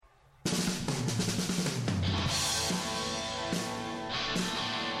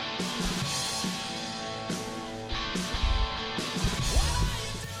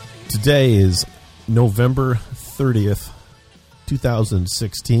Today is November 30th,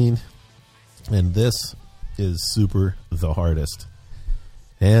 2016, and this is Super the Hardest.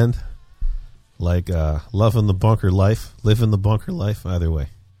 And like loving the bunker life, living the bunker life, either way.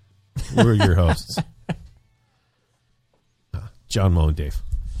 We're your hosts. John, Mo, and Dave.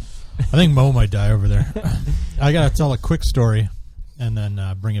 I think Mo might die over there. I got to tell a quick story and then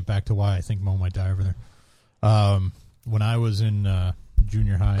bring it back to why I think Mo might die over there. When I was in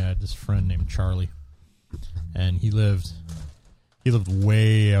junior high, I had this friend named Charlie, and he lived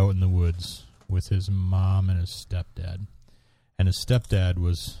way out in the woods with his mom and his stepdad. And his stepdad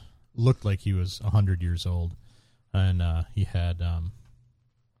looked like he was 100 years old, and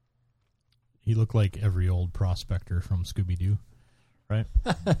he looked like every old prospector from Scooby-Doo, right?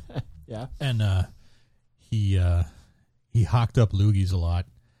 Yeah. And he hocked up loogies a lot,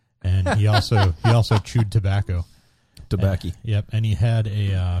 and he also chewed tobacco. Tobacco. Yep, and he had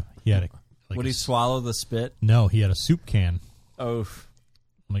a Would he swallow the spit? No, he had a soup can. Oh,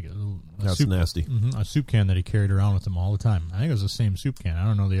 Like That's soup, nasty. A soup can that he carried around with him all the time. I think it was the same soup can. I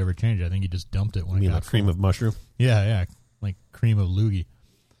don't know if they ever changed it. I think he just dumped it when You it mean got like cream full. of mushroom? Yeah, like cream of loogie.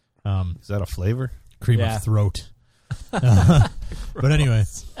 Is that a flavor? Cream Yeah. of throat. But anyway,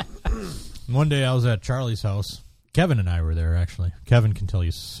 one day I was at Charlie's house. Kevin and I were there, actually. Kevin can tell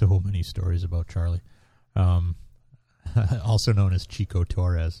you so many stories about Charlie. Also known as Chico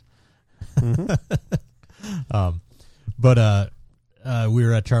Torres. But we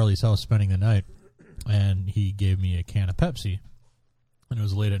were at Charlie's house spending the night, and he gave me a can of Pepsi. And it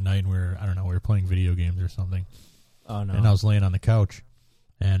was late at night, and we were playing video games or something. oh no! And I was laying on the couch,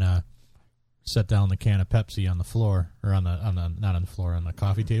 and set down the can of Pepsi on the floor, or not on the floor, on the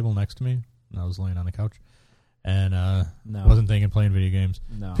coffee table next to me. And I was laying on the couch, and No. wasn't thinking playing video games.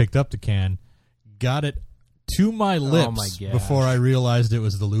 No. Picked up the can, got it to my lips my gosh. before I realized it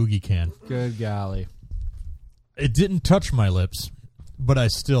was the loogie can. Good golly! It didn't touch my lips, but I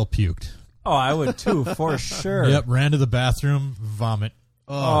still puked. Oh, I would too, for sure. Yep, ran to the bathroom, vomit.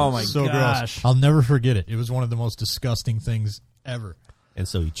 Oh, my so gosh. gross. I'll never forget it. It was one of the most disgusting things ever. And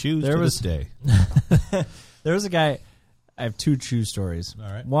so he chews There to was- this day. There was a guy. I have two chew stories.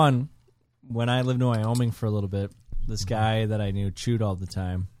 All right. One, when I lived in Wyoming for a little bit, this guy that I knew chewed all the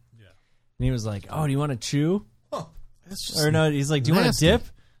time. Yeah. And he was like, "Oh, do you want to chew?" That's just Or no, he's like, "Do you want to nasty. dip?"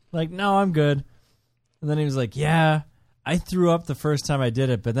 Like, "No, I'm good." And then he was like, "Yeah, I threw up the first time I did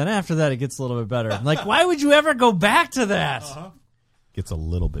it, but then after that, it gets a little bit better." I'm like, "Why would you ever go back to that?" Gets a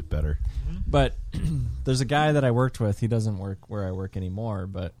little bit better. But there's a guy that I worked with. He doesn't work where I work anymore,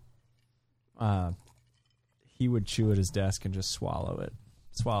 but he would chew at his desk and just swallow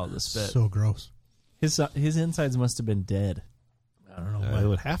the spit. So gross. His insides must have been dead. I don't know. It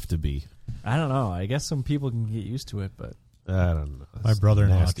would have to be. I don't know. I guess some people can get used to it, but I don't know. My That's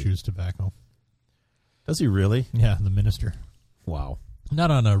brother-in-law nasty. chews tobacco. Does he really? Yeah, the minister. Wow. Not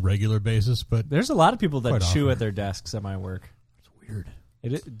on a regular basis, but there's a lot of people that Quite chew often. at their desks at my work. it's weird.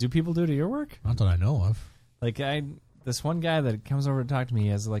 Do people do it at your work? Not that I know of. Like this one guy that comes over to talk to me, he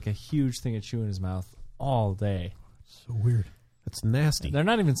has like a huge thing of chew in his mouth all day. So weird. That's nasty. They're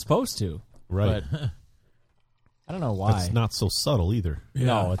not even supposed to. Right. But I don't know why. That's not so subtle either.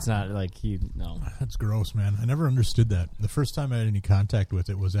 No, it's not like no. That's gross, man. I never understood that. The first time I had any contact with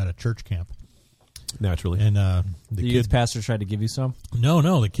it was at a church camp. Naturally. And The the youth kids... pastor tried to give you some? No,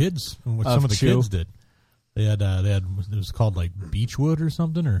 the kids. What Of some of the chew? kids did. They had it was called like beechwood or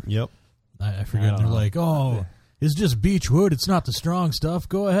something, or Yep. I forget. don't They're know. like, oh, it's just beechwood. It's not the strong stuff.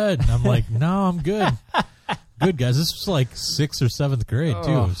 Go ahead. And I'm like, no, I'm good. Good, guys. This was like 6th or 7th grade,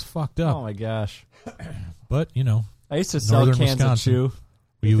 too. It was fucked up. Oh my gosh! But, you know, I used to sell Northern cans Wisconsin. of chew.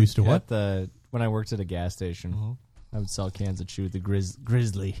 we used to what? When I worked at a gas station, I would sell cans of chew. The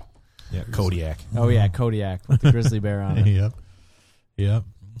Grizzly. Yeah, Kodiak. Oh yeah, Kodiak with the grizzly bear on it. Yep.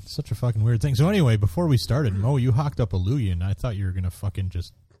 Such a fucking weird thing. So anyway, before we started, Mo, you hocked up a loogie, and I thought you were going to fucking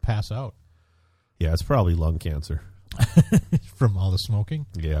just pass out Yeah, it's probably lung cancer. from all the smoking.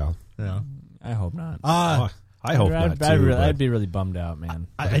 Yeah. Yeah. I hope not. I hope not, too. I'd be really bummed out, man.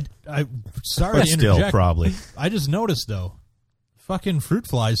 I sorry but to still, interject. probably. I just noticed, though, fucking fruit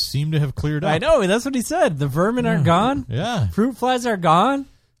flies seem to have cleared up. I know, that's what he said. The vermin are gone. Yeah. Fruit flies are gone.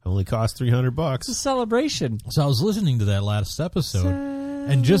 Only cost $300. It's a celebration. So I was listening to that last episode,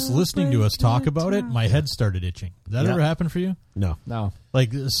 and just listening to us talk about it, my head started itching. Did that Yeah. ever happen for you? No. No.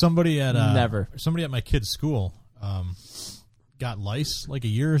 Like somebody at Never. somebody at my kid's school got lice like a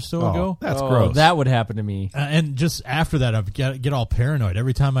year or so Oh, ago. that's gross. That would happen to me. And just after that, I'd get all paranoid.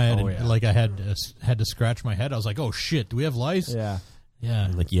 Every time I had yeah. I had to scratch my head, I was like, "Oh shit, do we have lice?" Yeah. Yeah.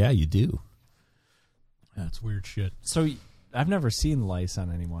 I'm like, yeah, you do. That's weird shit. So I've never seen lice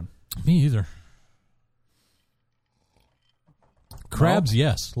on anyone. Me either. Crabs,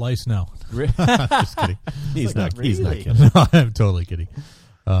 yes. Lice, no. Just kidding. He's not really? kidding. No, I'm totally kidding.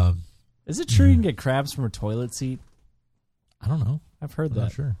 Is it true you can get crabs from a toilet seat? I don't know. I've heard I'm that.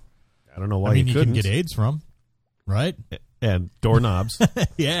 not sure. I don't know why I mean, you you couldn't. can get AIDS from, right? And doorknobs.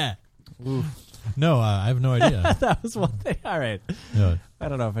 Yeah. No, I have no idea. That was one thing. All right. Yeah. I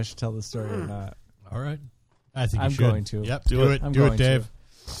don't know if I should tell the story or not. All right. I think I'm you should. going to. Yep. Do it. I'm Do it, going to. Dave.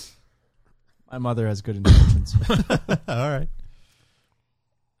 My mother has good intentions. All right.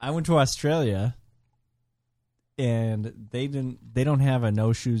 I went to Australia, and they don't have a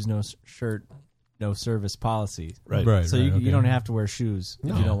no shoes, no shirt, no service policy. Right. Right. So right, you don't have to wear shoes if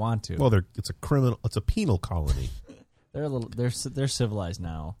No. you don't want to. Well, it's a penal colony. They're civilized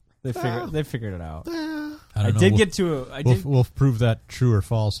now. They figured it out. I don't know. did get to We'll prove that true or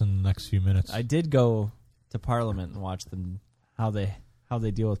false in the next few minutes. I did go to Parliament and watch them how they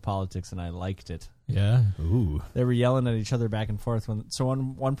deal with politics, and I liked it. Yeah. Ooh. They were yelling at each other back and forth.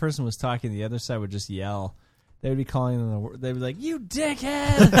 When one person was talking, the other side would just yell. They would be calling them. They'd be like, "You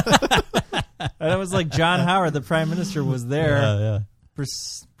dickhead!" And it was like John Howard, the Prime Minister, was there Yeah.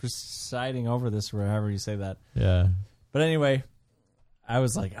 presiding over this, or however you say that. Yeah. But anyway, I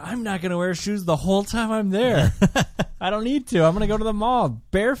was like, I'm not going to wear shoes the whole time I'm there. I don't need to. I'm going to go to the mall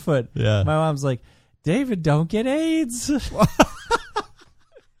barefoot. Yeah. My mom's like, David, don't get AIDS.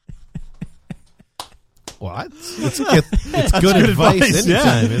 Well, it's good advice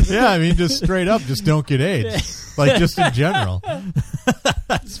anytime. isn't it? Yeah, I mean, just straight up, just don't get AIDS. Like, just in general.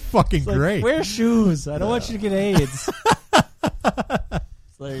 That's fucking Like, great. wear shoes. I don't want you to get AIDS.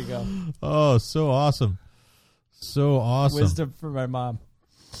 So there you go. Oh, so awesome. So awesome. Wisdom for my mom.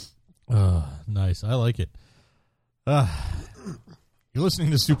 Nice. I like it. You're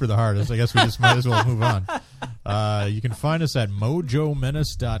listening to Super the Hardest. I guess we just might as well move on. You can find us at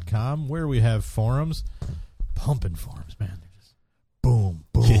mojomenace.com, where we have forums. Pumping forums, man. They're just boom,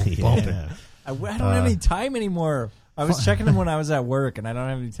 boom, bumping. I don't have any time anymore. I was checking them when I was at work, and I don't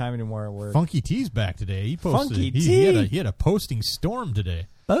have any time anymore at work. Funky T's back today. He posted. Funky He had a posting storm today.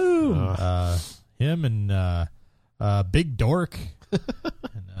 Boom. Him and Big Dork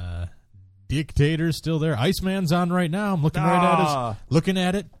and Dictator's still there. Iceman's on right now. I'm looking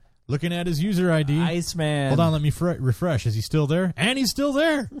looking at his user ID. Iceman. Hold on, let me refresh. Is he still there? And he's still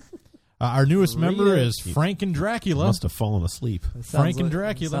there. Our newest member is Frank and Dracula. Must have fallen asleep. Frank and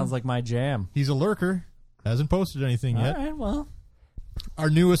Dracula. Sounds like my jam. He's a lurker. Hasn't posted anything yet. All right, well.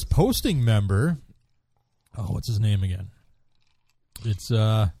 Our newest posting member. Oh, what's his name again? It's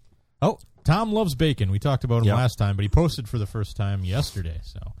Tom Loves Bacon. We talked about him last time, but he posted for the first time yesterday.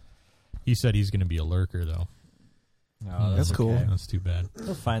 So he said he's going to be a lurker, though. Oh, that's cool. okay. That's too bad.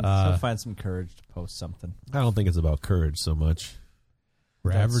 He'll find some courage to post something. I don't think it's about courage so much.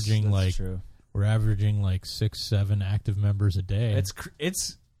 We're That's averaging true. We're averaging 6-7 active members a day.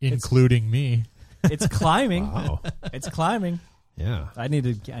 It's including me. It's climbing. Wow. It's climbing. Yeah. I need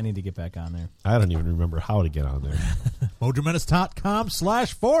to get back on there. I don't even remember how to get on there.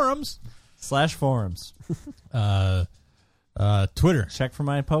 mojomenace.com/forums. /forums. Twitter. Check for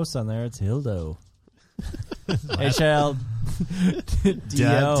my posts on there. It's Hildo.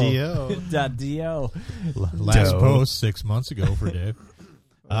 HLDO. .do. Last Dope. post 6 months ago for Dave.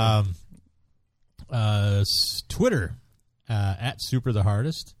 Twitter at Super the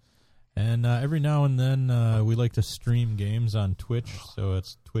Hardest. And every now and then we like to stream games on Twitch. So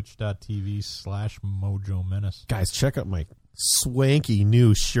it's twitch.tv/mojomenace. Guys, check out my swanky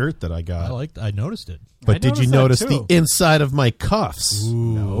new shirt that I got. I noticed it. But I did you noticed notice that, the inside of my cuffs? Ooh.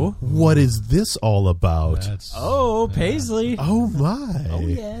 No. What is this all about? That's, Oh, Paisley. Oh my. Oh,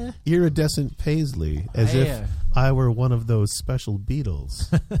 yeah. Iridescent paisley, as if I were one of those special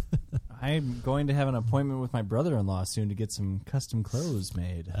beetles. I'm going to have an appointment with my brother-in-law soon to get some custom clothes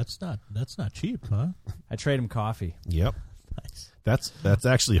made. That's not cheap, huh? I trade him coffee. Yep. Nice. That's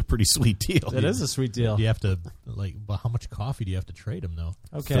actually a pretty sweet deal. That is a sweet deal. Do you have to but how much coffee do you have to trade him though?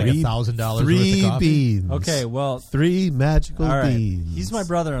 Okay. Like $1,000 worth Three of coffee. beans. Okay, well, 3 magical all right. beans. He's my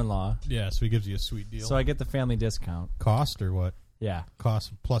brother-in-law, Yeah, so he gives you a sweet deal. so I get the family discount. Cost or what? Yeah.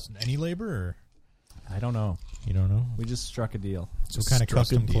 Cost plus any labor or I don't know. you don't know? We just struck a deal. What kind of Struck a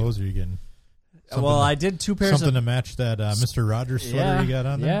custom deal. clothes are you getting? Well, I did 2 pairs Something of to match that Mr. Rogers sweater you got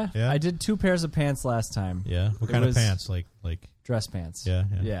on there? Yeah. I did 2 pairs of pants last time. Yeah. What It kind of was- pants? Like Dress pants. Yeah.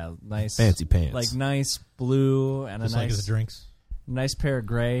 Yeah, nice. Fancy pants. Like nice blue and just a like nice the drinks. nice pair of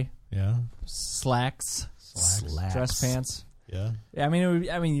gray Yeah. slacks. Slacks. Dress pants. Yeah. Yeah, I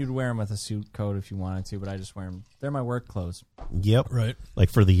mean, you'd wear them with a suit coat if you wanted to, but I just wear them. They're my work clothes. Yep. Right.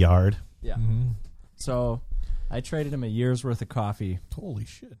 Like for the yard. Yeah. Mm-hmm. So I traded him a year's worth of coffee Holy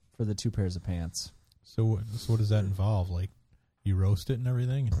shit! for the 2 pairs of pants. So what does that involve? Like, you roast it and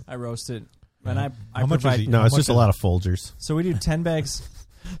everything? I roast it, and I How much provide. is he? No, How it's much just a is- lot of Folgers. So we do 10 bags,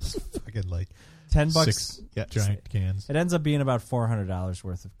 Fucking like $10. 6 giant cans. It ends up being about $400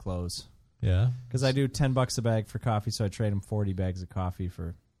 worth of clothes Yeah. because I do $10 a bag for coffee, so I trade him 40 bags of coffee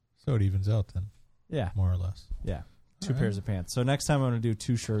for So it evens out then, yeah, more or less. 2 pairs of pants. So next time I'm going to do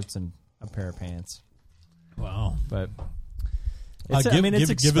 2 shirts and a pair of pants. Wow. But Give it's his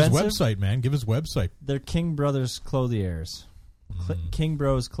expensive. website, man. Give his website. They're King Brothers Clothiers. King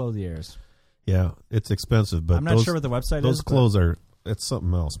Bros Clothiers. Yeah, it's expensive, but I'm not sure what the website is. those but clothes are. It's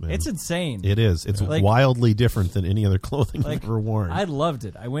something else, man. It's insane. It is. It's Like- wildly different than any other clothing Like, I've ever worn. I loved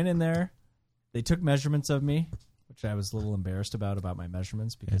it. I went in there. They took measurements of me, which I was a little embarrassed about my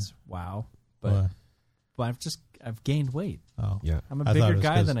measurements because wow. But I've gained weight. Oh, yeah. I'm a I thought it bigger was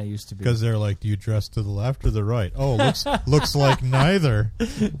guy 'cause- than I used to be. because they're like, do you dress to the left or the right? Oh, looks like neither.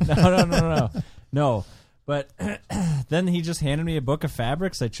 No. But then he just handed me a book of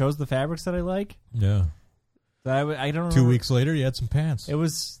fabrics. I chose the fabrics that I like. Yeah. I don't. 2 weeks later, you had some pants.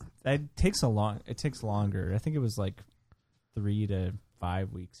 It takes longer. I think it was like 3 to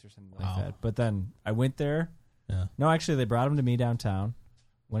 5 weeks or something like Wow. that. But then I went there. Yeah. No, actually, they brought them to me downtown.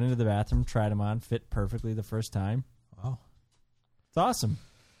 Went into the bathroom, tried them on, fit perfectly the first time. Wow. It's awesome.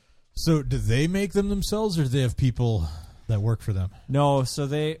 So, do they make them themselves, or do they have people that work for them? No, so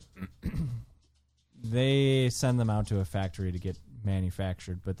they send them out to a factory to get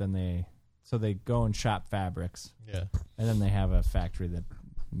manufactured, but then they go and shop fabrics, Yeah. and then they have a factory that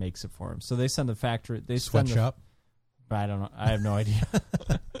makes it for them. So they send the factory. They send Sweatshop. I don't know. I have no idea.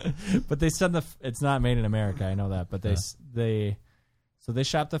 But they send it's not made in America. I know that. But they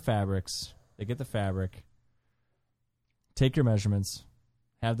shop the fabrics. They get the fabric, take your measurements,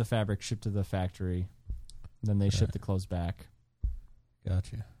 have the fabric shipped to the factory, then they ship the clothes back.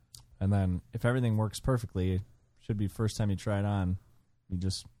 Gotcha. And then if everything works perfectly, it should be first time you try it on, you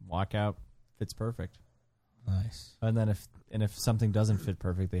just walk out, fits perfect. Nice. And then if something doesn't fit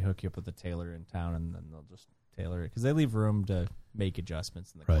perfect, they hook you up with a tailor in town, and then they'll just tailor it because they leave room to make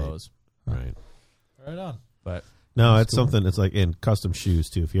adjustments in the Right. clothes. Right. Right on. But No, That's it's cool. something. It's like in custom shoes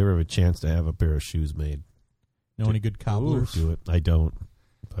too. If you ever have a chance to have a pair of shoes made, Know any good cobblers? do it. I don't,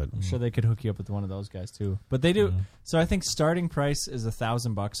 but I'm sure they could hook you up with one of those guys too. But they do. Mhm. So I think starting price is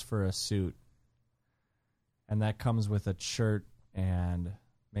 $1,000 for a suit, and that comes with a shirt and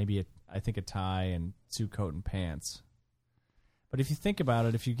maybe a tie and suit coat and pants. But if you think about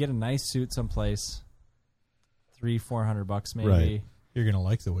it, if you get a nice suit someplace, $300-400 maybe. Right. You're gonna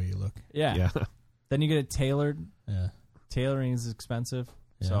like the way you look. Yeah. yeah, Then you get it tailored. Yeah. Tailoring is expensive,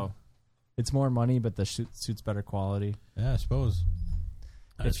 Yeah. so it's more money, but the suit's better quality. Yeah, I suppose.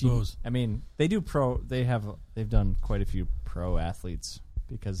 I mean, they do they've done quite a few pro athletes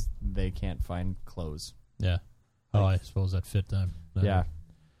because they can't find clothes. Yeah. Oh, I suppose that fit them. Yeah.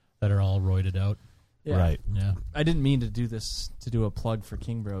 That are all roided out. Yeah. right. Yeah. I didn't mean to do a plug for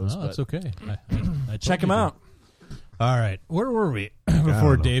King Bros, No, but that's okay. I check told them you out. to. All right. Where were we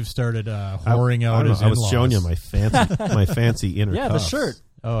before don't know. Dave started whoring out I don't his know. I was in-laws? showing you my fancy inner Yeah, the cuffs. shirt.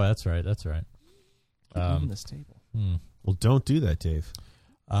 Oh, that's right. That's right. Moving this table. Well, don't do that, Dave.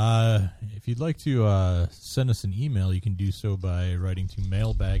 If you'd like to send us an email, you can do so by writing to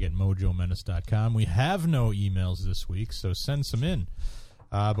mailbag@mojomenace.com. We have no emails this week, so send some in.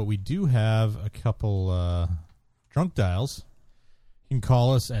 But we do have a couple drunk dials. You can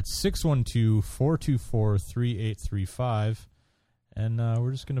call us at 612-424-3835. And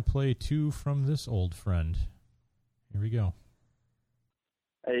we're just going to play two from this old friend. Here we go.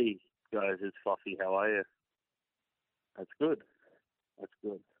 Hey, guys, it's Fluffy. How are you? That's good. That's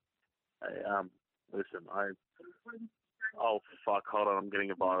good. Hey, listen, oh, fuck, hold on, I'm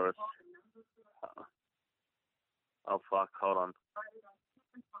getting a virus. Oh, fuck, hold on.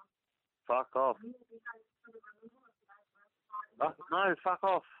 Fuck off. Oh, no, fuck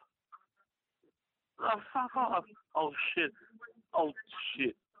off. Oh, fuck off. Oh, shit. Oh,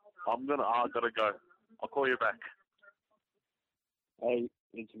 shit. I gotta go. I'll call you back. Hey,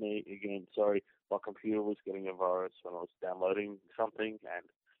 it's me again. Sorry, my computer was getting a virus when I was downloading something, and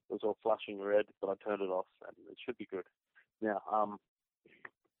it was all flashing red, but I turned it off, and it should be good. Now,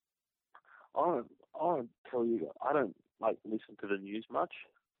 I don't tell you, I don't listen to the news much,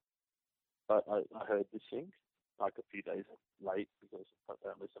 but I heard this thing a few days late because I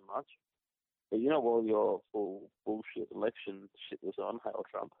don't listen much. But you know, while your full bullshit election shit was on, Hail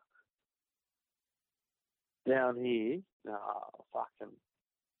Trump, down here, fucking,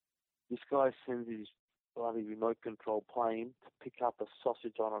 this guy sends his bloody remote control plane to pick up a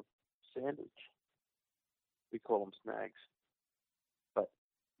sausage on a sandwich. We call them snags. But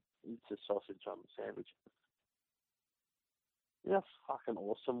it's a sausage on the sandwich. You know how fucking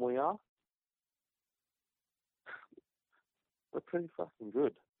awesome we are? We're pretty fucking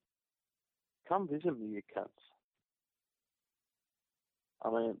good. Come visit me, you cunts. I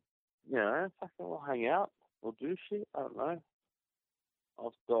mean, you know, fucking we'll hang out. We'll do shit. I don't know.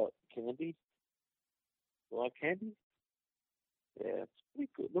 I've got candy. You like candy? Yeah, it's pretty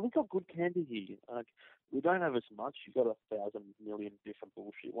good. We got good candy here. We don't have as much. You've got 1,000 million different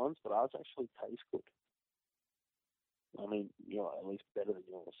bullshit ones, but ours actually taste good. I mean, you know, at least better than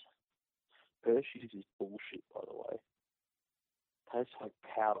yours. Hershey's is bullshit, by the way. Tastes like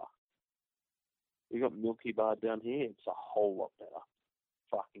powder. We got Milky Bar down here. It's a whole lot better.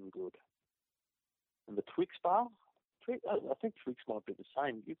 Fucking good. And the Twix bar? I think Twix might be the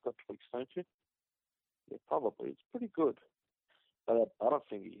same. You've got Twix, don't you? Yeah, probably. It's pretty good. But that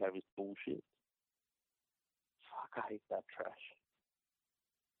Butterfinger you have is bullshit. Fuck, I hate that trash.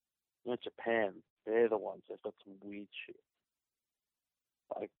 You know, Japan, they're the ones that's got some weird shit.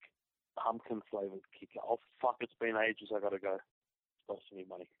 Like pumpkin flavored kicker. Oh, fuck, it's been ages. I gotta go. It's costing me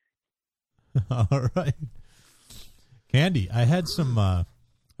money. All right. Candy. I had some, I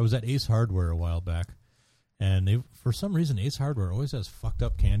was at Ace Hardware a while back, and for some reason, Ace Hardware always has fucked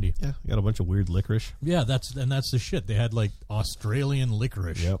up candy. Yeah, got a bunch of weird licorice. Yeah, that's the shit. They had, like, Australian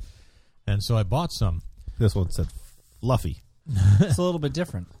licorice. Yep. And so I bought some. This one said fluffy. It's a little bit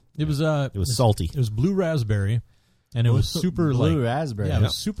different. It was salty. It was blue raspberry, and it was super, blue raspberry. Yeah, it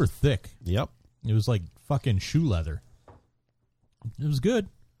was super thick. Yep. It was like fucking shoe leather. It was good.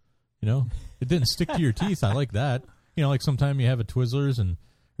 You know, it didn't stick to your teeth. I like that. You know, like sometimes you have a Twizzlers,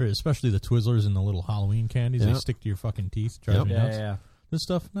 or especially the Twizzlers and the little Halloween candies, they stick to your fucking teeth. Drive me nuts. Yeah. This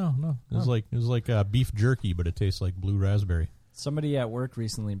stuff, no. It was like beef jerky, but it tastes like blue raspberry. Somebody at work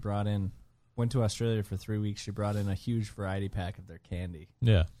recently went to Australia for 3 weeks. She brought in a huge variety pack of their candy.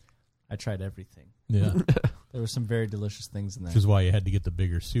 Yeah. I tried everything. Yeah. There were some very delicious things in there. Which is why you had to get the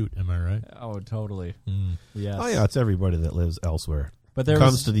bigger suit, am I right? Oh, totally. Mm. Yes. Oh, yeah, it's everybody that lives elsewhere. But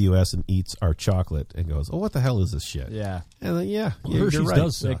comes to the U.S. and eats our chocolate and goes, oh, what the hell is this shit? Yeah. And then, Hershey's you're right.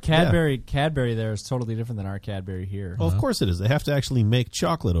 does suck. Cadbury there is totally different than our Cadbury here. Well, of course it is. They have to actually make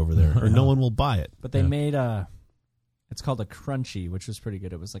chocolate over there, or no one will buy it. But they made it's called a Crunchy, which was pretty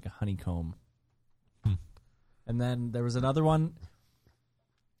good. It was like a honeycomb. And then there was another one.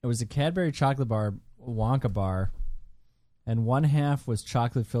 It was a Cadbury chocolate bar, Wonka bar, and one half was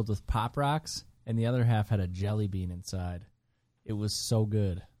chocolate filled with Pop Rocks, and the other half had a jelly bean inside. It was so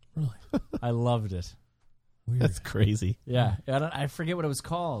good. Really? I loved it. Weird. That's crazy. Yeah. I forget what it was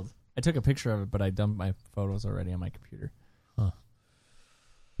called. I took a picture of it, but I dumped my photos already on my computer. Huh.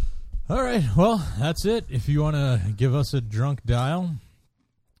 All right. Well, that's it. If you want to give us a drunk dial,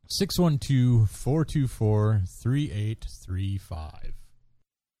 612-424-3835.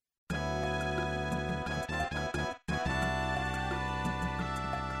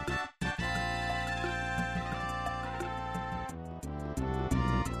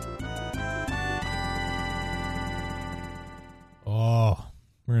 Oh,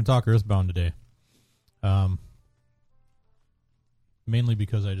 we're going to talk Earthbound today. Mainly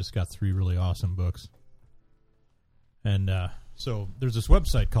because I just got 3 really awesome books. And so there's this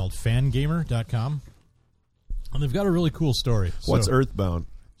website called fangamer.com, and they've got a really cool story. What's Earthbound?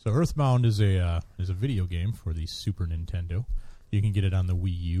 So Earthbound is a video game for the Super Nintendo. You can get it on the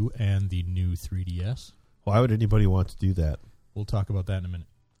Wii U and the new 3DS. Why would anybody want to do that? We'll talk about that in a minute.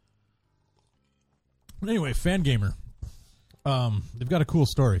 But anyway, Fangamer. They've got a cool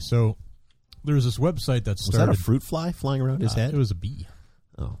story. So there's this website that started. Was that a fruit fly flying around his head? It was a bee.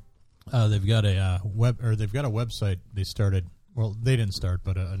 Oh. They've got a website they started. Well, they didn't start,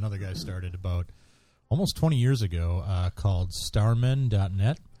 but another guy started about almost 20 years ago called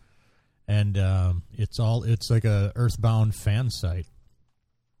starmen.net. And it's like a Earthbound fan site.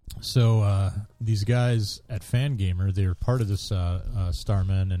 So these guys at Fangamer, they're part of this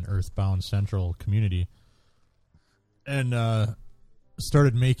Starmen and Earthbound Central community, and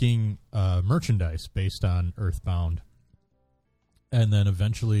started making merchandise based on Earthbound. And then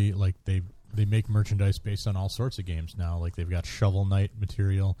eventually, like they make merchandise based on all sorts of games now. Like they've got Shovel Knight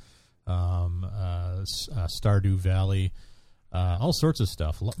material, Stardew Valley, all sorts of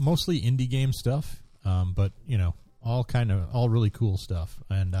stuff. Mostly indie game stuff, but all really cool stuff.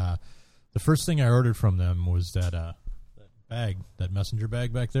 And the first thing I ordered from them was that bag, that messenger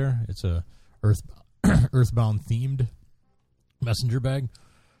bag back there. It's a Earthbound themed messenger bag,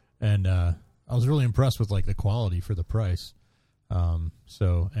 and I was really impressed with like the quality for the price.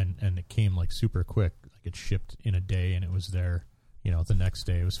 So it came like super quick. Like it shipped in a day, and it was there, the next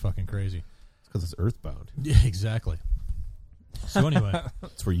day. It was fucking crazy. Because it's Earthbound. Yeah, exactly. So anyway,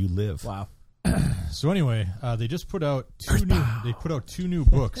 It's where you live. Wow. So anyway, they just put out two new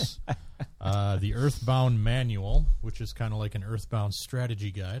books. The Earthbound Manual, which is kind of like an Earthbound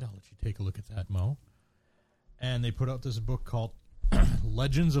strategy guide. I'll let you take a look at that, Mo. And they put out this book called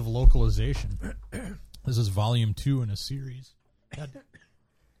Legends of Localization. This is volume 2 in a series.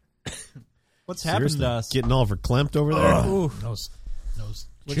 What's happened Seriously? to us? Getting all verklempt over there? Ooh. Those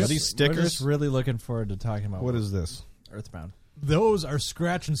Are these We're stickers? just really looking forward to talking about What is this? Earthbound. Those are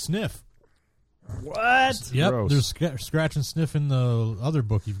scratch and sniff. What? Yep, Gross. there's scratch and sniff in the other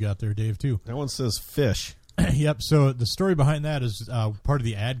book you've got there, Dave, too. That one says fish. Yep, so the story behind that is part of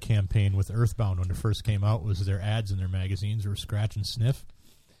the ad campaign with Earthbound when it first came out was their ads in their magazines were scratch and sniff.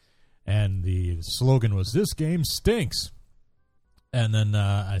 And the slogan was, "This game stinks." And then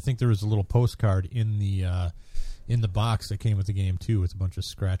I think there was a little postcard in the box that came with the game, too, with a bunch of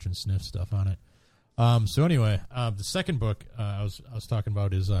scratch and sniff stuff on it. So anyway, the second book I was talking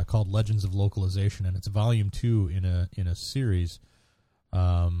about is called Legends of Localization, and it's volume 2 in a series.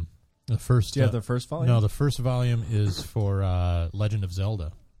 The first. Do you have the first volume? No, the first volume is for Legend of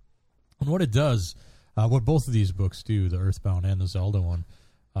Zelda. And what it does, what both of these books do, the Earthbound and the Zelda one,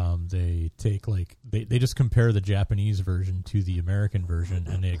 they take they just compare the Japanese version to the American version,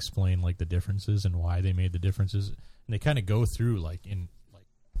 and they explain the differences and why they made the differences, and they kind of go through in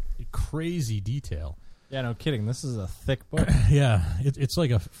crazy detail. Yeah, no kidding. This is a thick book. Yeah, it's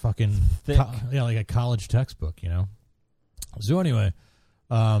like a fucking Thick. like a college textbook, So anyway,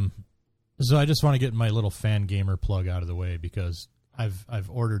 so I just want to get my little fan gamer plug out of the way because I've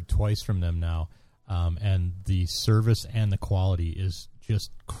ordered twice from them now, and the service and the quality is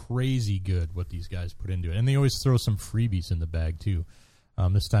just crazy good. What these guys put into it, and they always throw some freebies in the bag too.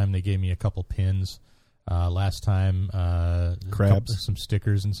 This time they gave me a couple pins. Last time, Crabs. some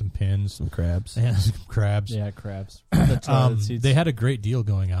stickers and some pins. Some crabs. And some crabs. Yeah, crabs. The toilet seats. They had a great deal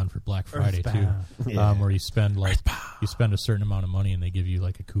going on for Black Friday too, where you spend a certain amount of money and they give you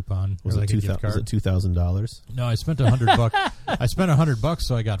a coupon. Was or it a gift card. Was it $2,000? No, I spent $100. I spent $100,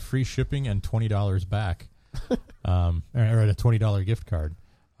 so I got free shipping and $20 back, or a $20 gift card.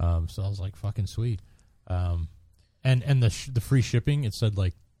 So I was like, fucking sweet. And the free shipping, it said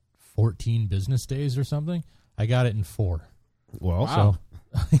 14 business days or something. I got it in 4. Well, Wow.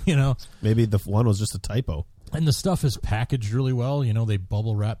 So, maybe the one was just a typo. and the stuff is packaged really well. They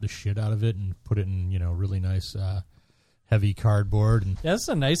bubble wrap the shit out of it and put it in, really nice, heavy cardboard. And Yeah, this is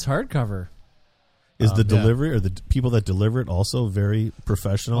a nice hardcover. Is the yeah. delivery or the people that deliver it also very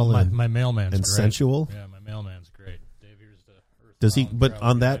professional my mailman's and great. sensual? Yeah, my mailman's great. Dave, here's the Earthbound Does he? But travel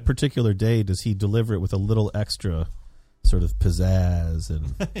on that guide. particular day, does he deliver it with a little extra sort of pizzazz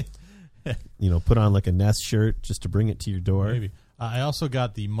and put on a Nest shirt just to bring it to your door? Maybe. I also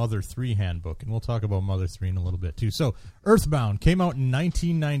got the Mother 3 handbook, and we'll talk about Mother 3 in a little bit, too. So, Earthbound came out in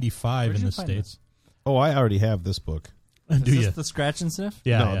 1995 Where'd in you the find States. Oh, I already have this book. Is Do this you? the scratch and sniff?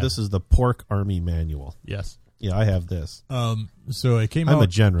 Yeah. No, yeah. this is the Pork Army Manual. Yes. Yeah, I have this. So, it came I'm out... a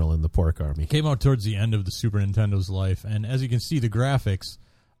general in the Pork Army. Came out towards the end of the Super Nintendo's life, and as you can see, the graphics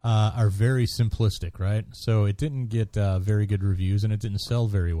are very simplistic, right? So it didn't get very good reviews, and it didn't sell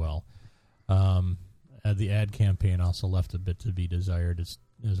very well. The ad campaign also left a bit to be desired,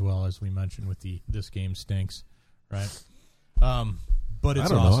 as well as we mentioned with the "This game stinks," right? But it's I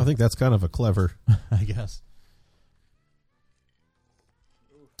don't awesome. know. I think that's kind of a clever. I guess.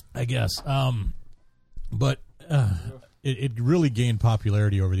 But it really gained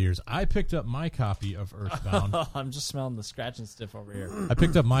popularity over the years. I picked up my copy of Earthbound. I'm just smelling the scratch and sniff over here. I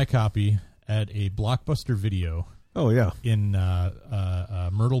picked up my copy at a Blockbuster Video Oh yeah. in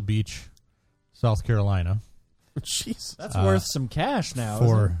Myrtle Beach, South Carolina, Jeez. That's worth some cash now.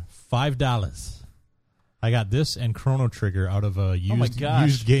 for $5. I got this and Chrono Trigger out of a my gosh.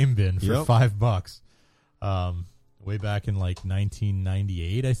 used game bin for Yep. $5. Way back in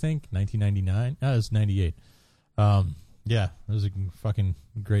 1998, I think 1999. No, it's 98. Yeah, it was a fucking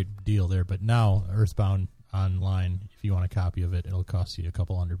great deal there. But now Earthbound online, if you want a copy of it, it'll cost you a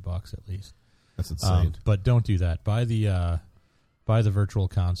couple $100 at least. That's insane. But don't do that. Buy the Virtual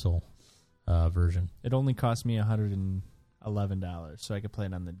Console version. It only cost me $111, so I could play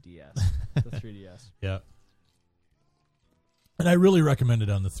it on the DS, the 3DS. Yeah. And I really recommend it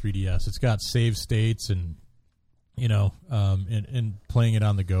on the 3DS. It's got save states, and and playing it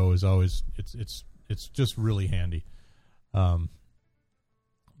on the go is always it's just really handy.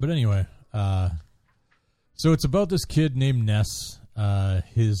 But anyway, so it's about this kid named Ness.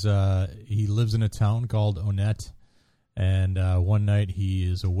 He lives in a town called Onett, and one night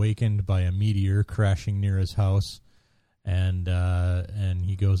he is awakened by a meteor crashing near his house, and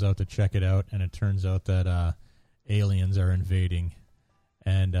he goes out to check it out, and it turns out that aliens are invading,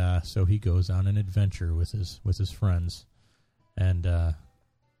 and so he goes on an adventure with his friends, and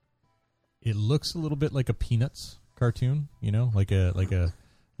it looks a little bit like a Peanuts cartoon, like a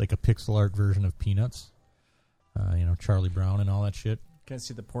pixel art version of Peanuts, Charlie Brown and all that shit. Can I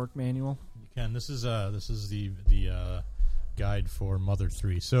see the pork manual? You can. This is the guide for Mother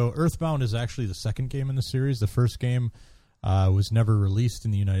 3. So Earthbound is actually the second game in the series. The first game was never released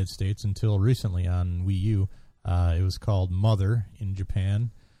in the United States until recently on Wii U. It was called Mother in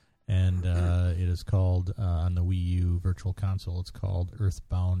Japan, and it is called on the Wii U Virtual Console. It's called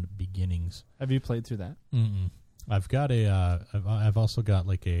Earthbound Beginnings. Have you played through that? Mm-mm. I've got I've also got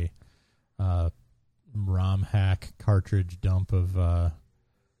like a ROM hack cartridge dump of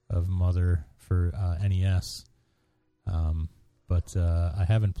Mother for NES, but I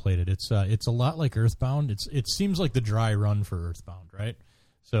haven't played it. It's a lot like Earthbound. It seems like the dry run for Earthbound, right?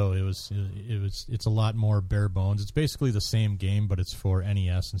 So it's a lot more bare bones. It's basically the same game, but it's for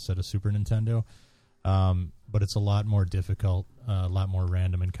NES instead of Super Nintendo. But it's a lot more difficult, a lot more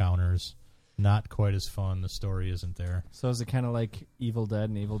random encounters. Not quite as fun. The story isn't there. So is it kind of like Evil Dead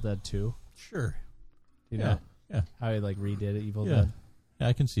and Evil Dead 2? Sure. You know Yeah. how he redid it, Evil Yeah. Dead? Yeah,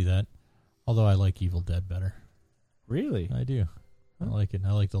 I can see that. Although I like Evil Dead better. Really? I do. I like it.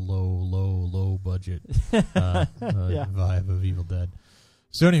 I like the low budget vibe of Evil Dead.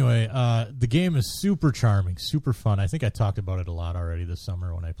 So anyway, the game is super charming, super fun. I think I talked about it a lot already this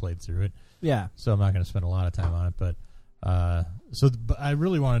summer when I played through it. Yeah. So I'm not going to spend a lot of time on it, but but I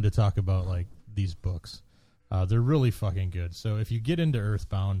really wanted to talk about these books. They're really fucking good. So if you get into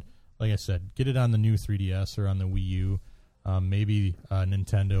Earthbound, like I said, get it on the new 3DS or on the Wii U. Maybe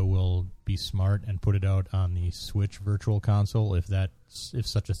Nintendo will be smart and put it out on the Switch Virtual Console if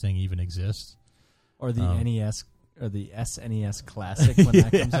such a thing even exists, or the NES or the SNES Classic when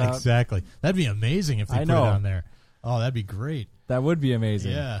that comes out. Exactly. That'd be amazing if they put it on there. Oh, that'd be great. That would be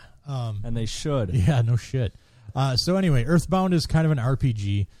amazing. Yeah. And they should. Yeah, no shit. So anyway, Earthbound is kind of an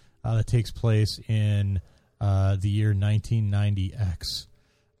RPG that takes place in the year 1990X.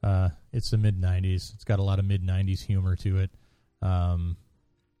 It's the mid-90s. It's got a lot of mid-90s humor to it. And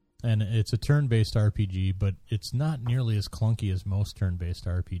it's a turn-based RPG, but it's not nearly as clunky as most turn-based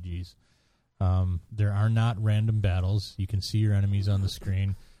RPGs. There are not random battles. You can see your enemies on the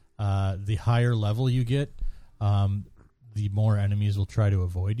screen. The higher level you get, the more enemies will try to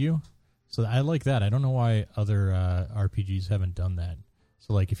avoid you. So I like that. I don't know why other RPGs haven't done that.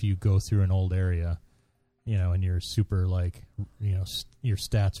 So if you go through an old area, and you're super your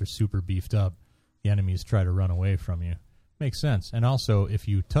stats are super beefed up, the enemies try to run away from you. Makes sense. And also, if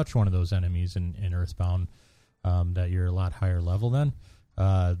you touch one of those enemies in Earthbound, that you're a lot higher level than,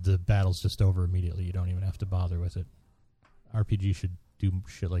 the battle's just over immediately. You don't even have to bother with it. RPG should do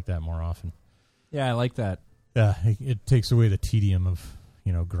shit like that more often. Yeah, I like that. Yeah, it takes away the tedium of,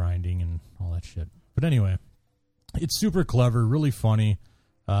 grinding and all that shit. But anyway, it's super clever, really funny.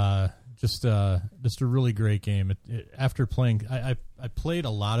 Just a really great game. After playing, I played a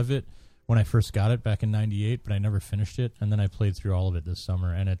lot of it when I first got it back in '98, but I never finished it. And then I played through all of it this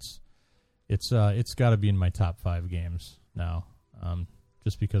summer, and it's got to be in my top 5 games now,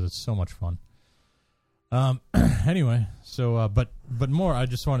 just because it's so much fun. Anyway, so but more. I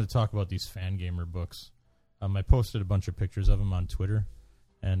just wanted to talk about these Fangamer books. I posted a bunch of pictures of them on Twitter,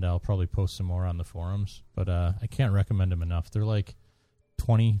 and I'll probably post some more on the forums. But I can't recommend them enough. They're like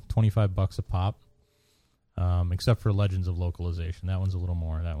 $20-$25 a pop, except for Legends of Localization. That one's a little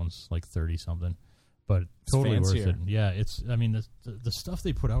more. That one's like 30 something, but it's totally fancier. worth it. Yeah, the stuff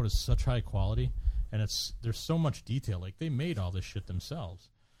they put out is such high quality, and there's so much detail. They made all this shit themselves.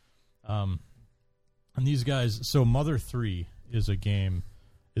 And these guys. So Mother 3 is the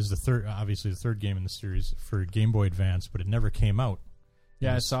third game in the series for Game Boy Advance, but it never came out.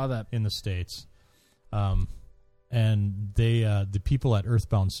 Yeah, I saw that in the States. And they, the people at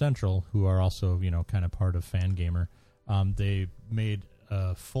Earthbound Central, who are also, kind of part of Fangamer, they made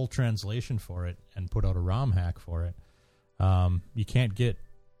a full translation for it and put out a ROM hack for it. You can't get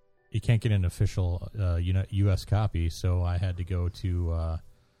an official U.S. copy, so I had to go to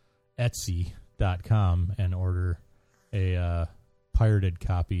Etsy.com and order a pirated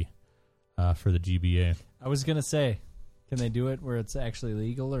copy for the GBA. I was gonna say, can they do it where it's actually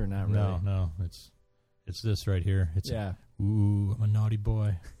legal or not? Really? No, it's this right here. Ooh, I'm a naughty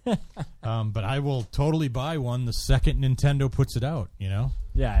boy. But I will totally buy one the second Nintendo puts it out. Yeah,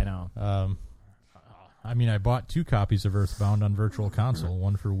 I know. I bought 2 copies of Earthbound on Virtual Console,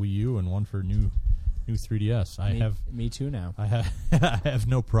 one for Wii U and one for new 3DS. Me too now. I have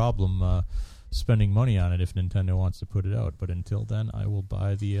no problem spending money on it if Nintendo wants to put it out. But until then, I will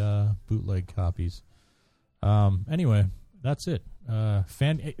buy the bootleg copies. Anyway, that's it.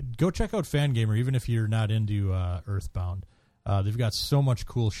 Go check out Fangamer, even if you're not into Earthbound. They've got so much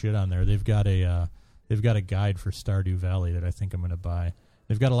cool shit on there. They've got a guide for Stardew Valley that I think I'm going to buy.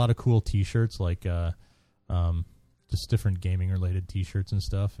 They've got a lot of cool T-shirts, like just different gaming-related T-shirts and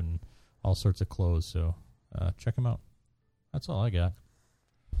stuff, and all sorts of clothes. So check them out. That's all I got.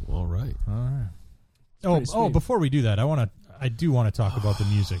 All right. Before we do that, I do want to talk about the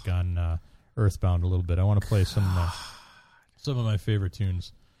music on Earthbound a little bit. I want to play some of my favorite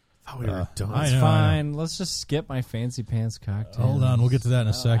tunes. I thought we were done. It's fine. Let's just skip my fancy pants cocktail. Hold on, we'll get to that in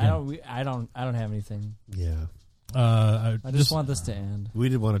a second. I don't have anything. Yeah. I just want this to end. We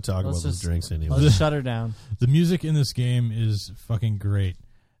didn't want to talk about those drinks anyway. Let's shut her down. The music in this game is fucking great,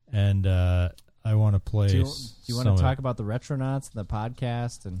 and I want to play. Do you want to talk about the Retronauts and the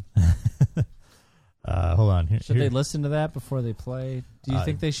podcast? And hold on. Should they listen to that before they play? Do you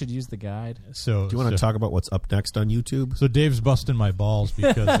think they should use the guide? So, do you want to talk about what's up next on YouTube? So Dave's busting my balls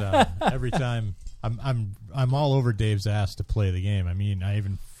because every time I'm all over Dave's ass to play the game. I mean, I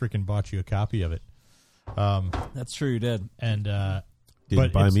even freaking bought you a copy of it. That's true, you did. And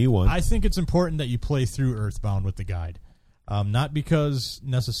didn't buy me one. I think it's important that you play through Earthbound with the guide. Not because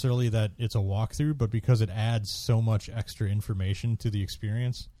necessarily that it's a walkthrough, but because it adds so much extra information to the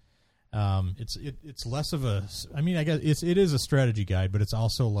experience. It's less of a. I mean, I guess it is a strategy guide, but it's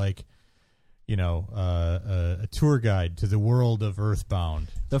also like, a tour guide to the world of Earthbound.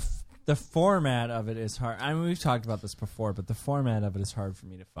 The format of it is hard. I mean, we've talked about this before, but the format of it is hard for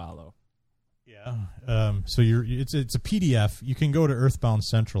me to follow. Yeah. So it's a PDF. You can go to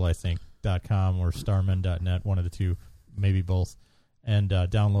earthboundcentral, I think, .com or starmen.net, one of the two, maybe both, and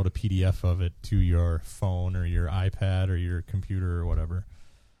download a PDF of it to your phone or your iPad or your computer or whatever.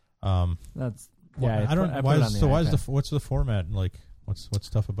 That's I don't. What's the format like? What's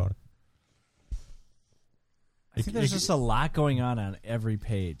tough about it? I think there's just a lot going on every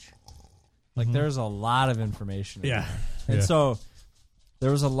page. Like there's a lot of information. Yeah, and so there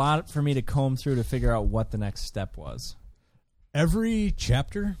was a lot for me to comb through to figure out what the next step was. Every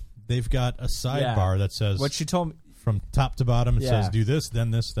chapter, they've got a sidebar that says what you told me from top to bottom. It says do this, then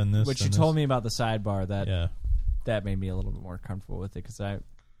this, then this. What you told me about the sidebar that made me a little bit more comfortable with it because I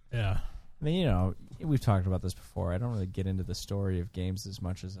mean, we've talked about this before. I don't really get into the story of games as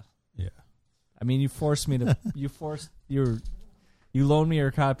much as I mean, you forced me to. You loaned me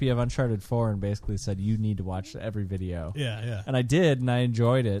your copy of Uncharted 4 and basically said you need to watch every video. Yeah. And I did, and I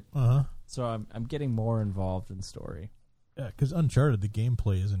enjoyed it. So I'm getting more involved in the story. Yeah, because Uncharted, the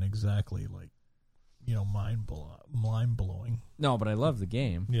gameplay isn't exactly like, mind blowing. No, but I love the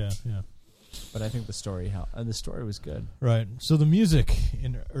game. Yeah. But I think the story was good. Right. So the music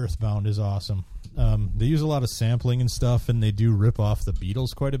in Earthbound is awesome. They use a lot of sampling and stuff, and they do rip off the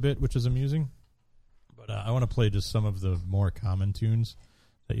Beatles quite a bit, which is amusing. But I want to play just some of the more common tunes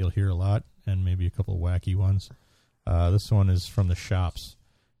that you'll hear a lot, and maybe a couple of wacky ones. This one is from the Shops.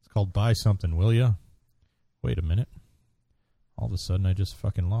 It's called Buy Something, Will Ya? Wait a minute. All of a sudden, I just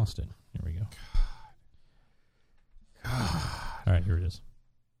fucking lost it. Here we go. God. All right, here it is.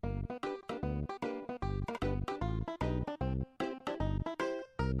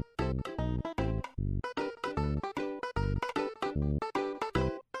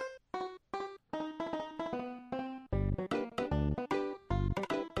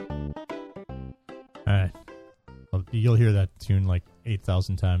 All right. Well, you'll hear that tune like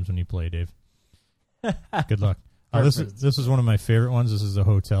 8,000 times when you play, Dave. Good luck. This is one of my favorite ones. This is a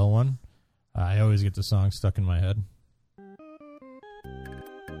hotel one. I always get the song stuck in my head.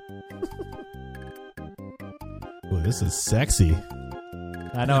 Boy, this is sexy.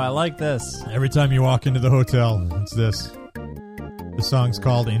 I know, I like this. Every time you walk into the hotel, it's this. The song's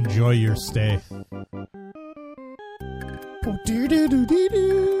called Enjoy Your Stay. Oh,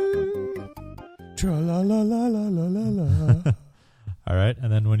 doo-doo-doo-doo-doo. Tra-la-la-la-la-la-la. All right, and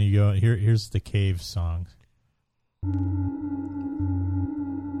then when you go, here's the Cave song.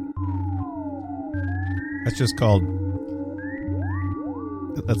 That's just called...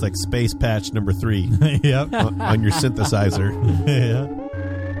 That's like Space Patch number 3. Yep. on your synthesizer. Yeah.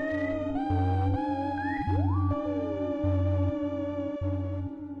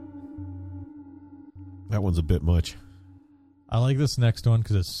 That one's a bit much. I like this next one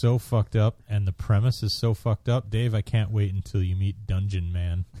because it's so fucked up, and the premise is so fucked up. Dave, I can't wait until you meet Dungeon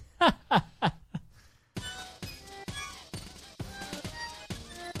Man.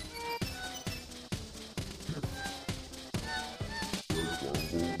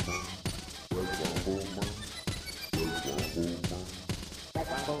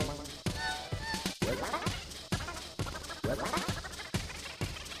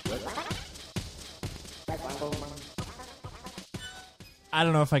 I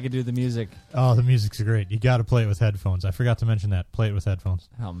don't know if I could do the music. Oh, the music's great. You got to play it with headphones. I forgot to mention that. Play it with headphones.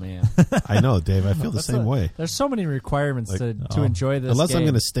 Oh, man. I know, Dave. I feel the same way. There's so many requirements to enjoy this Unless game. I'm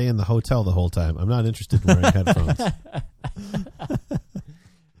going to stay in the hotel the whole time. I'm not interested in wearing headphones.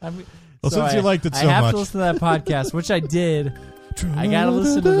 Since you liked it so much. I have to listen to that podcast, which I did. I got to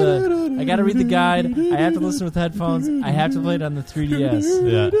listen to I got to read the guide. I have to listen with headphones. I have to play it on the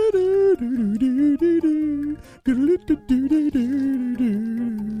 3DS. Yeah.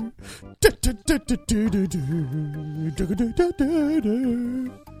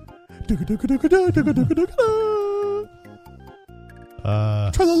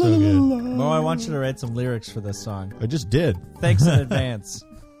 So good. Mo, I want you to write some lyrics for this song. I just did. Thanks in advance.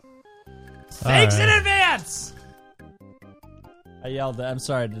 Thanks in advance. I yelled. I'm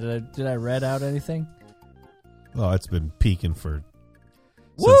sorry. Did I read out anything? Oh, it's been peaking for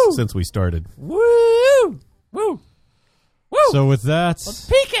since we started. Woo! Woo! Woo! So with that, Let's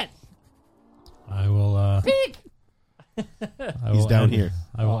peek it. I will. Peek. He's down here.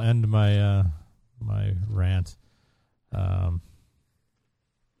 I will end my my rant. But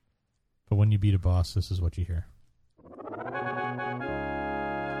when you beat a boss, this is what you hear.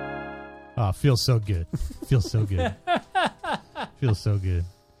 Oh, feels so good. Feels so good. Feels so good.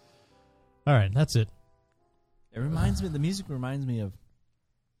 All right, that's it. It reminds me. The music reminds me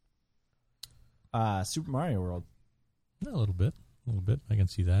of Super Mario World. A little bit. I can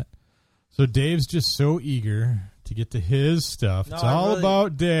see that. So Dave's just so eager to get to his stuff. No, it's all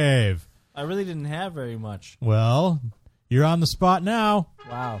about Dave. I really didn't have very much. Well, you're on the spot now.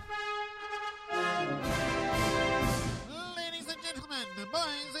 Wow. Ladies and gentlemen,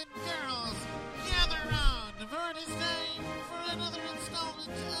 boys and girls, gather round for it is time for another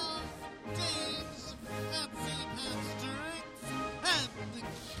installment of Dave's Fancy Pants Drinks and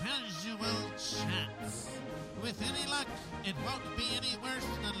Casual Chats. With any luck, it won't be any worse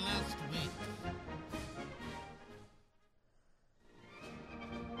than last week.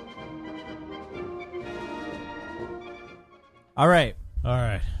 All right.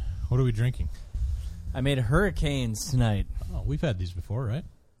 What are we drinking? I made hurricanes tonight. Oh, we've had these before, right?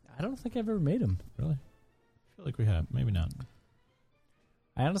 I don't think I've ever made them. Really? I feel like we have. Maybe not.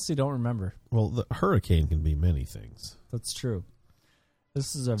 I honestly don't remember. Well, the hurricane can be many things. That's true.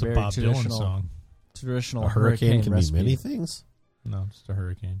 This is a It's a very Bob Dylan traditional song. Traditional A hurricane can recipe. be many things. No, just a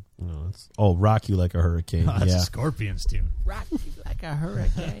hurricane. No, it's rock you like a hurricane. That's Yeah. a Scorpions tune. Rock you like a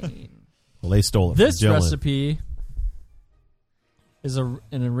hurricane. Well, they stole it. This from Dylan. recipe is an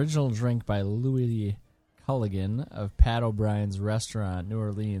original drink by Louis Culligan of Pat O'Brien's Restaurant, New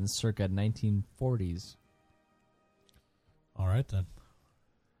Orleans, circa 1940s. All right, then.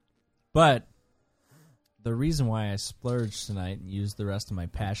 But the reason why I splurged tonight and used the rest of my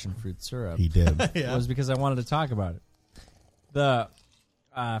passion fruit syrup He did. was because I wanted to talk about it.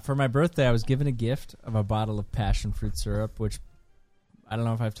 For my birthday, I was given a gift of a bottle of passion fruit syrup, which I don't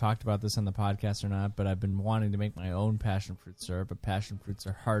know if I've talked about this on the podcast or not, but I've been wanting to make my own passion fruit syrup. But passion fruits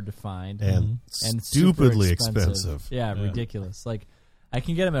are hard to find and super stupidly expensive. Yeah, ridiculous. Like I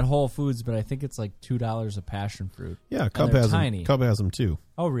can get them at Whole Foods, but I think it's like $2 a passion fruit. Yeah, And Cub they're has tiny. them. Cub has them too.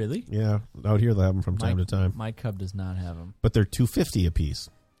 Oh, really? Yeah, out here they have them from time to time. My Cub does not have them. But they're $2.50 a piece.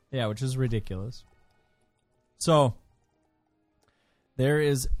 Yeah, which is ridiculous. So there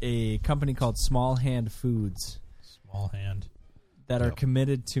is a company called Small Hand Foods Small hand. that are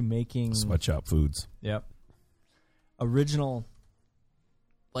committed to making Sweatshop Foods. Yep. Original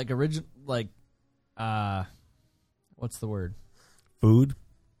what's the word? Food?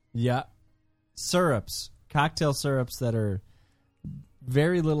 Yeah. Syrups. Cocktail syrups that are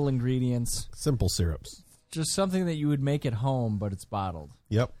very little ingredients. Simple syrups. Just something that you would make at home, but it's bottled.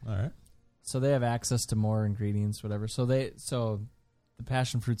 Yep. All right. So they have access to more ingredients, whatever. So the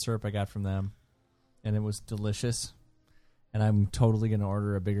passion fruit syrup I got from them, and it was delicious. And I'm totally going to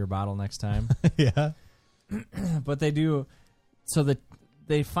order a bigger bottle next time. Yeah. But they do, so that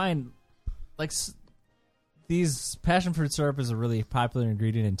they find, like, these passion fruit syrup is a really popular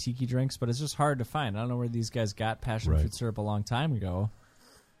ingredient in tiki drinks, but it's just hard to find. I don't know where these guys got passion fruit syrup a long time ago.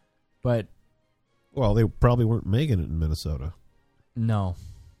 But well, they probably weren't making it in Minnesota. no.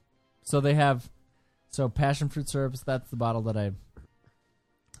 So they have, passion fruit syrups, that's the bottle that I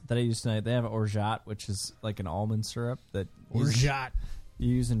use tonight. They have orgeat, which is like an almond syrup that Orgeat.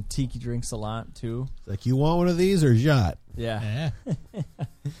 you use in tiki drinks a lot too. It's like, you want one of these or jot? Yeah.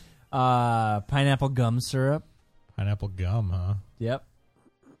 Pineapple gum syrup. Pineapple gum, huh? Yep.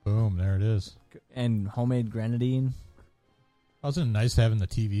 Boom, there it is. And homemade grenadine. Wasn't it nice having the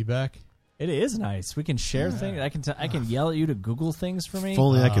TV back? It is nice. We can share things. I can yell at you to Google things for me. If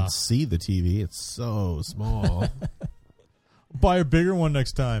only I could see the TV. It's so small. Buy a bigger one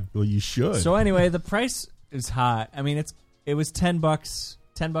next time. Well, you should. So anyway, the price is hot. I mean, it was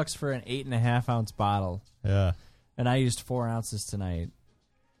 $10 for an 8.5 ounce bottle. Yeah. And I used 4 ounces tonight.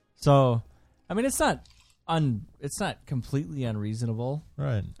 So, I mean, it's not completely unreasonable.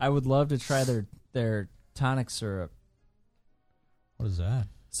 Right. I would love to try their tonic syrup. What is that?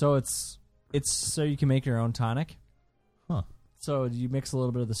 So it's so you can make your own tonic. Huh. So you mix a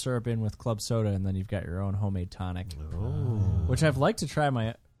little bit of the syrup in with club soda, and then you've got your own homemade tonic. Which I've liked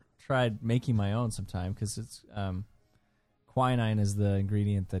to tried making my own sometime because it's quinine is the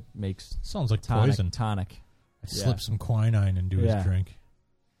ingredient that makes Sounds like poison. Tonic. I slipped some quinine into his drink.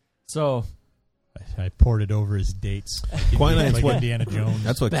 So I poured it over his dates. Quinine's like what Indiana Jones.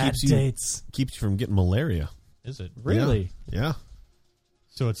 That's what bad keeps you from getting malaria. Is it really? Yeah.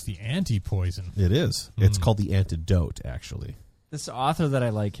 So it's the anti-poison. It is. It's called the antidote, actually. This author that I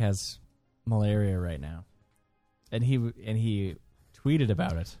like has malaria right now, and he tweeted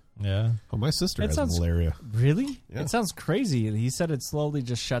about it. Yeah. Oh, my sister has malaria. Really? Yeah. It sounds crazy. He said it slowly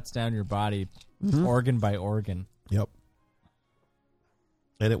just shuts down your body, organ by organ. Yep.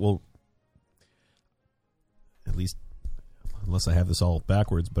 And it will, at least, unless I have this all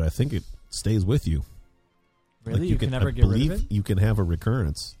backwards, but I think it stays with you. Really? Like you can never get rid of it? You can have a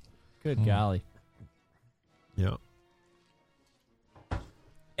recurrence. Good golly. Yeah.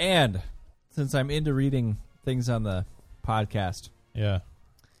 And since I'm into reading things on the podcast, Yeah.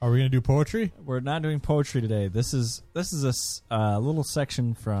 Are we going to do poetry? we're not doing poetry today. This is a little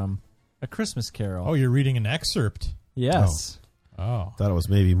section from A Christmas Carol. Oh, you're reading an excerpt. Yes. Oh. Thought it was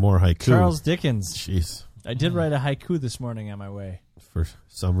maybe more haiku. Charles Dickens. Jeez. I did write a haiku this morning on my way. For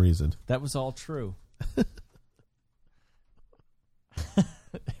some reason. That was all true.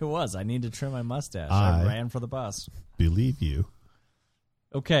 It was. I need to trim my mustache. I ran for the bus. Believe you.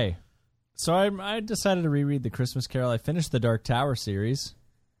 Okay. So I decided to reread The Christmas Carol. I finished the Dark Tower series.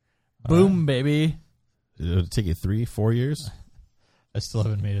 Boom, baby. Did it take you 3-4 years? I still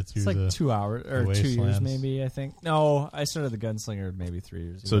haven't made it through It's like the 2 hours or 2 years, wastelands. maybe. I think. No, I started the Gunslinger maybe 3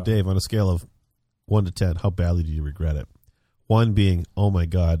 years ago. So, Dave, on a scale of 1 to 10, how badly do you regret it? 1 being, oh my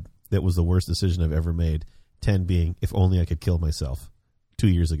God, that was the worst decision I've ever made. 10 being, if only I could kill myself 2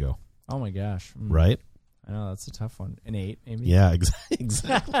 years ago. Oh my gosh! Right? I know that's a tough one. An 8, maybe. Yeah,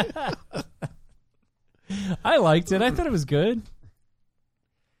 exactly. I liked it. I thought it was good.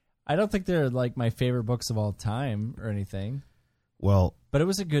 I don't think they're like my favorite books of all time or anything. Well, but it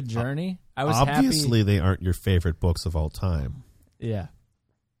was a good journey. I was obviously happy. they aren't your favorite books of all time. Yeah,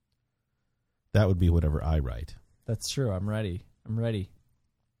 that would be whatever I write. that's true. I'm ready.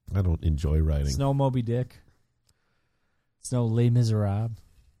 I don't enjoy writing. It's no Moby Dick. It's no Les Miserables.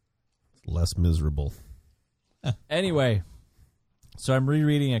 Less miserable. Anyway, so I'm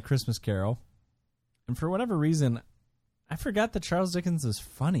rereading A Christmas Carol, and for whatever reason, I forgot that Charles Dickens is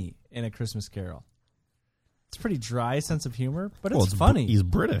funny in A Christmas Carol. It's a pretty dry sense of humor, but it's funny. He's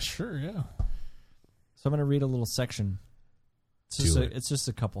British. Sure, yeah. So I'm going to read a little section. It's just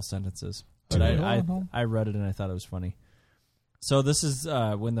a couple sentences, but Do it. I read it and I thought it was funny. So this is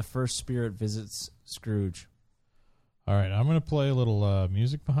when the first spirit visits Scrooge. All right, I'm going to play a little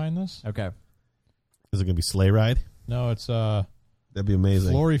music behind this. Okay. Is it going to be Sleigh Ride? No, it's That'd be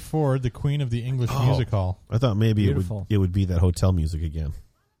amazing. Florrie Ford, the queen of the English music hall. I thought maybe Beautiful. it would be that hotel music again.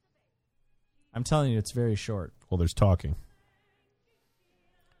 I'm telling you, it's very short. Well, there's talking.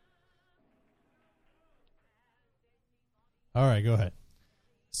 All right, go ahead.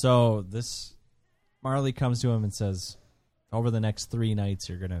 So this Marley comes to him and says, over the next 3 nights,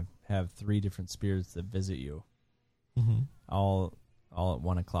 you're going to have 3 different spirits that visit you. Mm-hmm. All at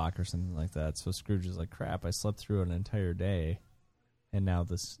 1 o'clock or something like that. So Scrooge is like, crap, I slept through an entire day, and now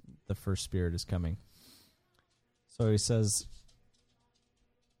the first spirit is coming. So he says,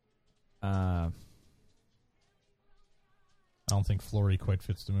 I don't think Florrie quite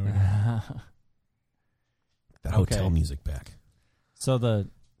fits the movie. That hotel Okay. music back. so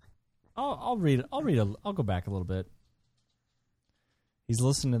I'll read it. I'll go back a little bit. He's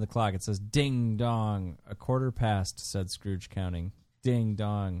listening to the clock. It says, ding dong, 1/4 said Scrooge, counting. Ding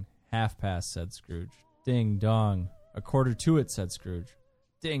dong, 1/2, said Scrooge. Ding dong, 1/4 said Scrooge.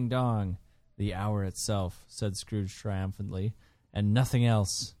 Ding dong, the hour itself, said Scrooge triumphantly, and nothing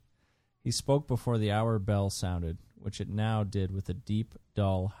else. He spoke before the hour bell sounded, which it now did with a deep,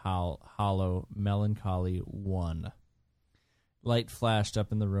 dull, hollow, melancholy 1. Light flashed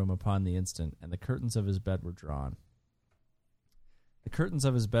up in the room upon the instant, and the curtains of his bed were drawn. The curtains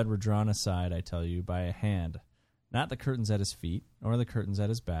of his bed were drawn aside, I tell you, by a hand Not the curtains at his feet, nor the curtains at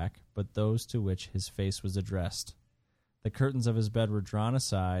his back, but those to which his face was addressed. The curtains of his bed were drawn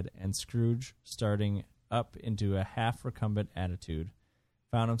aside, and Scrooge, starting up into a half-recumbent attitude,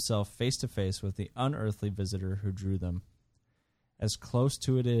 found himself face to face with the unearthly visitor who drew them. As close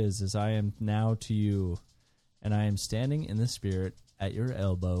to it is as I am now to you, and I am standing in the spirit at your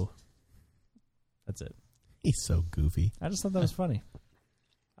elbow. That's it. He's so goofy. I just thought that was funny.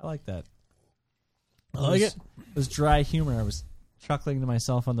 I like that. I like it. It was dry humor. I was chuckling to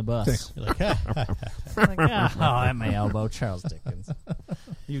myself on the bus. You're like, ha, ha, ha. Like, at my elbow, Charles Dickens.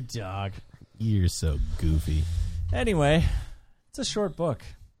 You dog. You're so goofy. Anyway, it's a short book.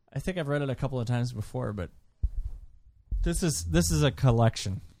 I think I've read it a couple of times before, but this is a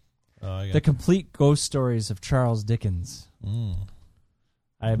collection. The complete ghost stories of Charles Dickens.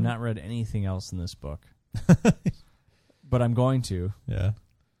 I have not read anything else in this book, but I'm going to. Yeah.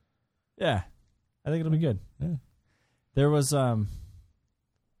 Yeah, I think it'll be good. Yeah. There was, I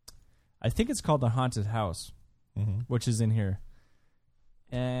think it's called The Haunted House, which is in here.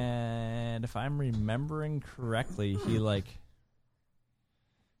 And if I'm remembering correctly, he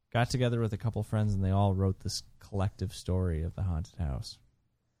got together with a couple friends and they all wrote this collective story of the haunted house,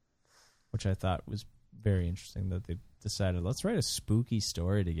 which I thought was very interesting that they decided, let's write a spooky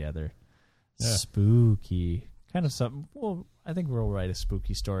story together. Yeah. Spooky. Kind of something. Well, I think we'll write a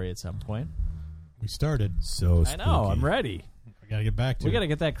spooky story at some point. We started. So spooky. I know. I'm ready. We got to get back to it. We got to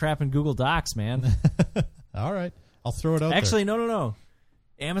get that crap in Google Docs, man. All right. I'll throw it out Actually, no.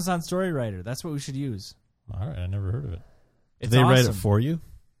 Amazon Story Writer. That's what we should use. All right. I never heard of it. It's Did they write awesome. it for you?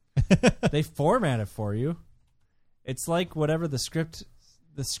 They format it for you. It's like whatever the script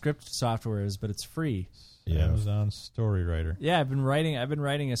software is, but it's free. Yeah. Amazon Story Writer. Yeah, I've been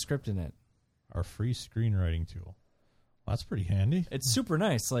writing a script in it. Our free screenwriting tool. Well, that's pretty handy. It's super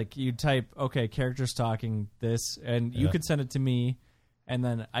nice. Like you type, okay, characters talking this, and you could send it to me, and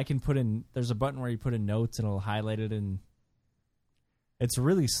then I can put in. There's a button where you put in notes, and it'll highlight it, and it's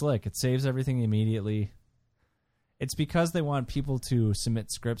really slick. It saves everything immediately. It's because they want people to submit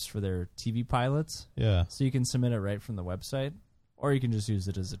scripts for their TV pilots. Yeah. So you can submit it right from the website, or you can just use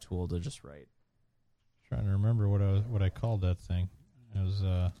it as a tool to just write. Trying to remember what I called that thing. It was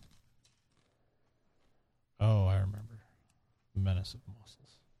I remember. Menace of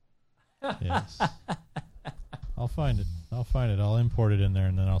Muscles. Yes. I'll find it. I'll import it in there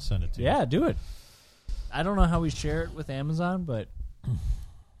and then I'll send it to you. Yeah, do it. I don't know how we share it with Amazon, but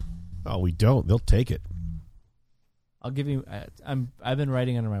Oh, we don't. They'll take it. I'll give you. I've been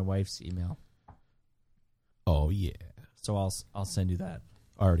writing under my wife's email, Oh, yeah. so I'll send you that.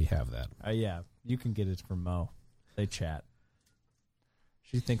 I already have that. Yeah, you can get it from Mo. They chat.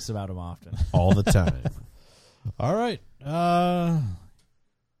 She thinks about him often. All the time. All right. What are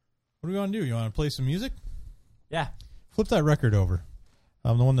we going to do? You want to play some music? Yeah. Flip that record over.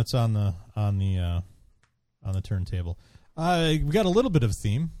 The one that's on the turntable. We got a little bit of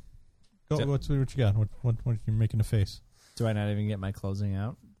theme. Go, what you got? What you're making a face? Do I not even get my closing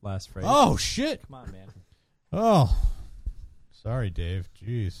out last phrase? Oh shit! Come on, man. Oh, sorry, Dave.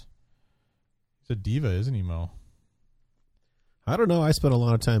 Jeez, he's a diva, isn't he, Mo? I don't know. I spent a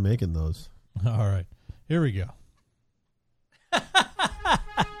lot of time making those. All right, here we go.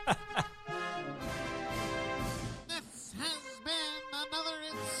 This has been another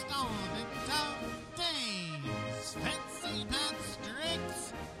installment of Dave's Fancy Pants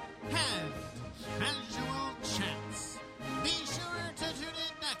Drinks and Casual Chats. Be sure to tune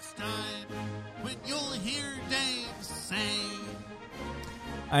in next time when you'll hear Dave say,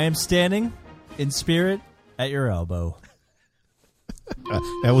 I am standing in spirit at your elbow.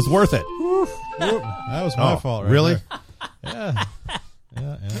 That was worth it. That was my fault, right? Really? There.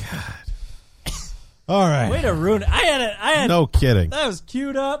 Yeah. All right. Way to ruin it. I had No kidding. that was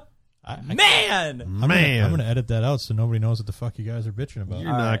queued up. Man! I'm going to edit that out so nobody knows what the fuck you guys are bitching about.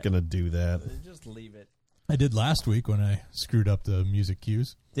 You're not going to do that. Just leave it. I did last week when I screwed up the music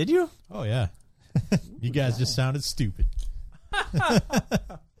cues. Did you? Oh, yeah. You guys just sounded stupid.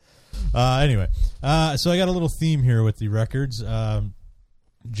 Anyway, so I got a little theme here with the records.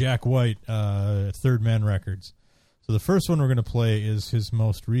 Jack White, Third Man Records. So the first one we're going to play is his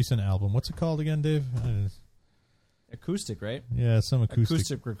most recent album. What's it called again, Dave? Acoustic, right? Yeah, some acoustic.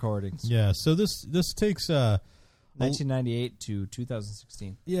 Acoustic recordings. Yeah, so this takes 1998 to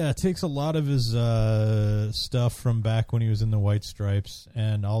 2016. Yeah, it takes a lot of his stuff from back when he was in the White Stripes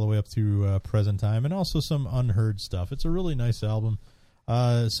and all the way up through present time, and also some unheard stuff. It's a really nice album.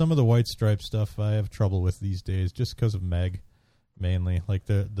 Some of the White Stripes stuff I have trouble with these days just because of Meg, mainly. Like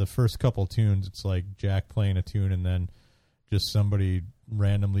the first couple tunes, it's like Jack playing a tune and then just somebody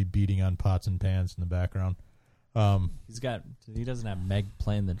randomly beating on pots and pans in the background. He doesn't have Meg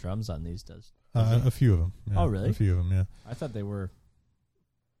playing the drums on these, does? A few of them. Yeah, Oh, really? A few of them, yeah. I thought they were.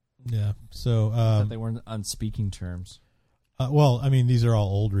 Yeah. So I thought they weren't on speaking terms. well, I mean, these are all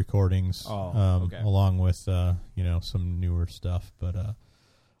old recordings. Oh, okay. Along with some newer stuff, but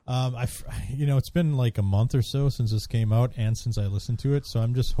it's been like a month or so since this came out, and since I listened to it, so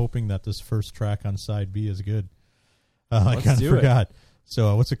I'm just hoping that this first track on side B is good. I kind of forgot.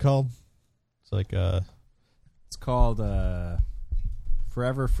 So what's it called? It's like it's called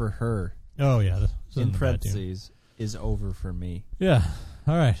 "Forever for Her." Oh yeah, this in isn't a bad tune. parentheses is over for me. Yeah.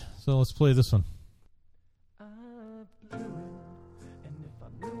 All right. So let's play this one. I blew it, and if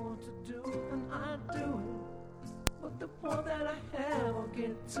I knew what to do, then I'd do it. But the more that I have, I'll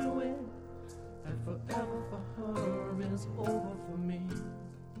get to it. And forever for her is over for me.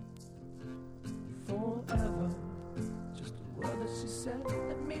 Forever, just a word that she said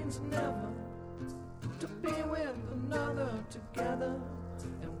that means never. To be with another together,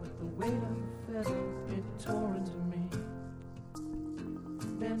 and with the weight of the feather, it tore into me.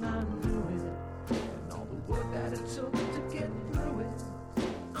 Then I knew it, and all the work that it took to get through it.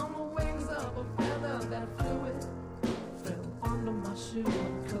 On the wings of a feather that flew it, fell under my shoe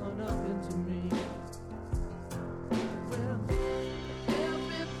and cut up into me. Well,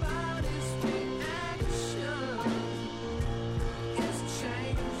 everybody's reaction is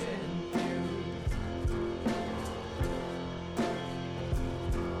changing you.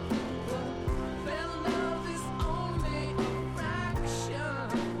 But their love is only a fraction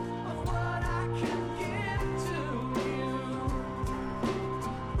of what I can give to you.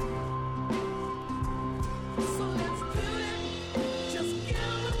 So let's do it. Just get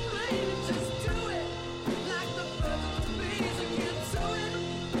on the plane and just do it. Like the birds and the bees and get to it.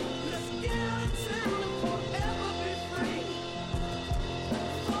 Let's get out of town and forever be free.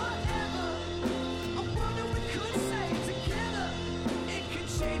 Forever. I wonder we could say together. It could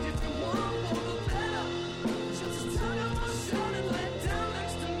change if you want for the better. Just tug on my shirt and lay down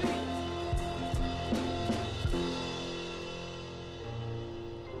next to me.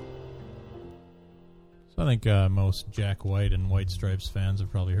 So I think most Jack White and White Stripes fans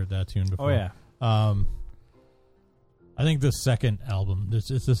have probably heard that tune before. Oh yeah. I think the second album,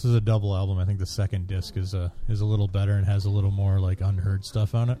 this is a double album. I think the second disc is a little better and has a little more like unheard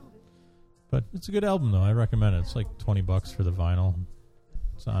stuff on it. But it's a good album though. I recommend it. It's like $20 for the vinyl.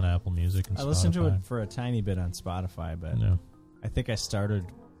 It's on Apple Music and I listened to Spotify. it for a tiny bit on Spotify, but No. I think I just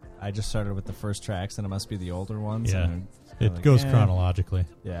started with the first tracks, and it must be the older ones. Yeah. and it's kinda It like, goes chronologically.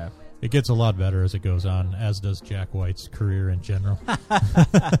 Yeah. It gets a lot better as it goes on, as does Jack White's career in general.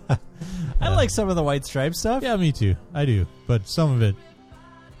 I like some of the White Stripe stuff. Yeah, me too. I do. But some of it,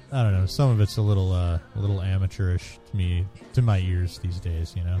 I don't know, some of it's a little amateurish to me, to my ears these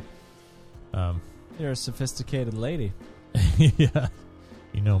days, you know. You're a sophisticated lady. Yeah.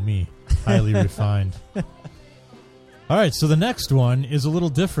 You know me. Highly refined. All right, so the next one is a little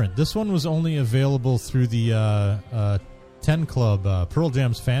different. This one was only available through the 10 Club, Pearl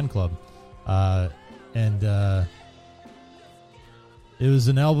Jam's fan club. And it was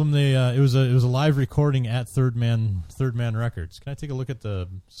an album it was a live recording at Third Man Records. Can I take a look at the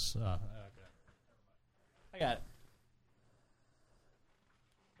I got it.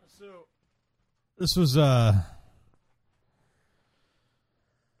 So this was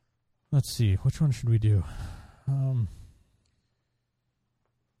let's see, which one should we do?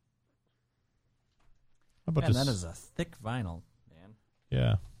 How about Man, this? that is a thick vinyl, man.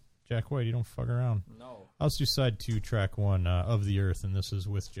 Yeah. Jack White, you don't fuck around. No. Let's do side 2, track 1, Of the Earth, and this is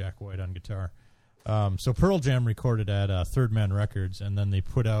with Jack White on guitar. So Pearl Jam recorded at Third Man Records, and then they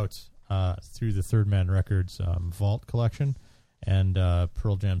put out through the Third Man Records Vault collection and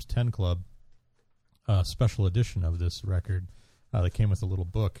Pearl Jam's 10 Club special edition of this record that came with a little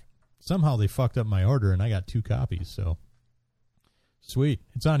book. Somehow they fucked up my order, and I got 2 copies, so sweet.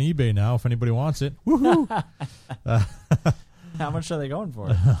 It's on eBay now if anybody wants it. Woohoo! How much are they going for?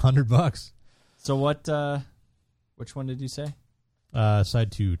 $100. So what? Which one did you say?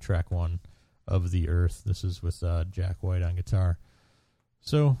 Side 2, track 1, Of the Earth. This is with Jack White on guitar.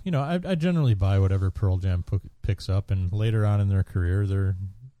 So, you know, I generally buy whatever Pearl Jam picks up, and later on in their career,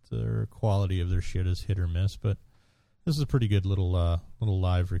 their quality of their shit is hit or miss. But this is a pretty good little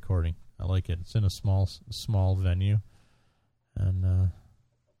live recording. I like it. It's in a small venue, and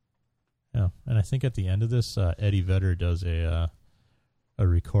yeah. And I think at the end of this, Eddie Vedder does a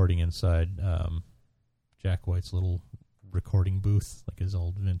recording inside Jack White's little recording booth, like his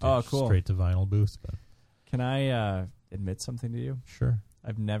old vintage straight to vinyl booth. But Can I admit something to you? sure,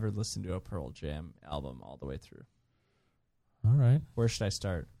 I've never listened to a Pearl Jam album all the way through. all right. Where should I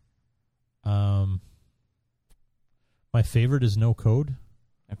start? My favorite is No Code.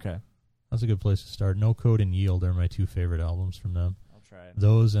 Okay. That's a good place to start. No Code and Yield are my two favorite albums from them. I'll try it.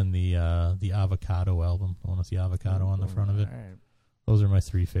 Those and the Avocado album, the one with the avocado on the front of it. All right. Those are my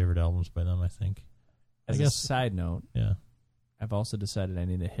three favorite albums by them, I think. As I a guess, side note, yeah. I've also decided I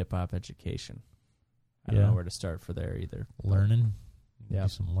need a hip-hop education. I don't know where to start for there either. Learning. Yeah. Do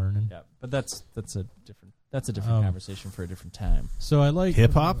some learning. Yeah, but that's a different conversation for a different time. So I like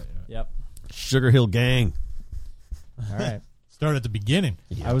Hip-hop? Yep. Sugar Hill Gang. All right. Start at the beginning.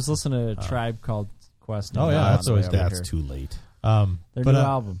 I was listening to a Tribe Called Quest. Oh, yeah, that's always there. That's too late. Their but, new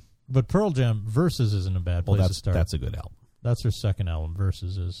album. But Pearl Jam, Versus isn't a bad place to start. That's a good album. That's their second album,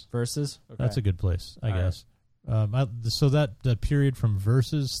 Versus is. Versus? Okay. That's a good place, I All guess. So that period from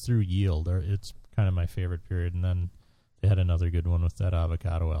Versus through Yield, it's kind of my favorite period. And then they had another good one with that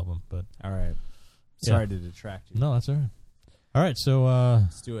Avocado album. But all right. Sorry to detract you. No, that's all right. All right, so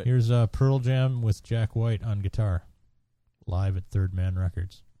let's do it. Here's Pearl Jam with Jack White on guitar, live at Third Man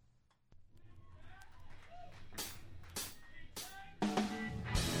Records.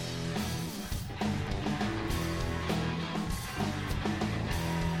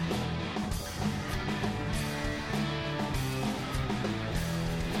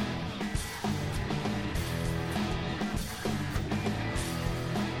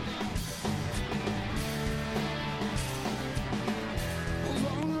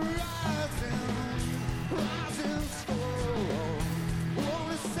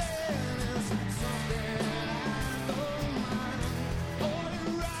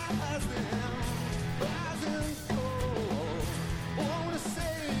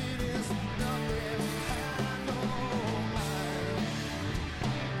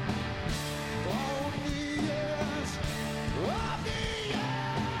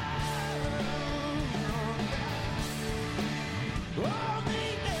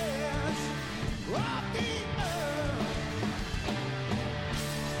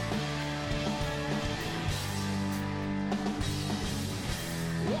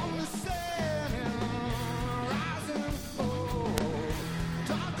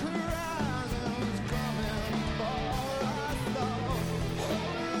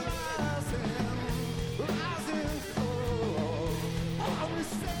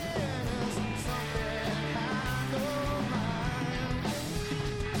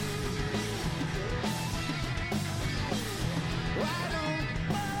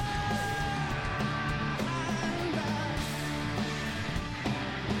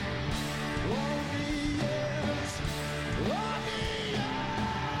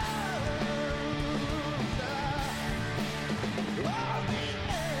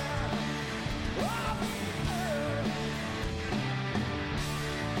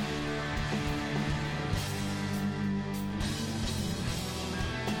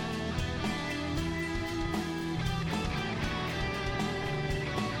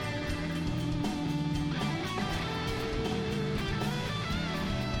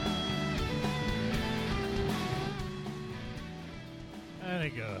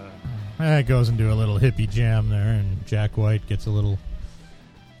 It goes into a little hippie jam there, and Jack White gets a little,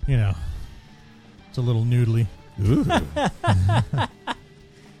 it's a little noodly. Ooh.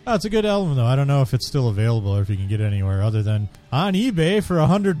 Oh, it's a good album, though. I don't know if it's still available or if you can get it anywhere other than on eBay for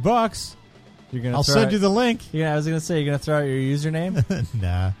 $100. I'll send you the link. Yeah, I was going to say, you're going to throw out your username?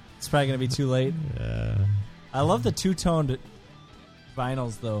 Nah. It's probably going to be too late. I love the two-toned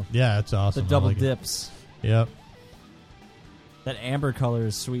vinyls, though. Yeah, it's awesome. The double like dips. Yep. That amber color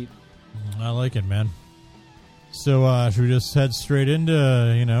is sweet. I like it, man. So, should we just head straight into,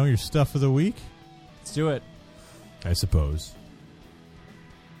 your stuff of the week? Let's do it. I suppose.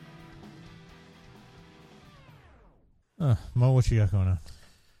 Mo, what you got going on?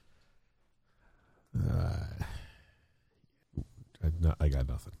 I got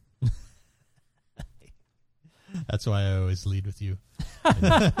nothing. That's why I always lead with you.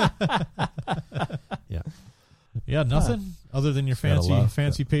 Yeah. Yeah, nothing other than your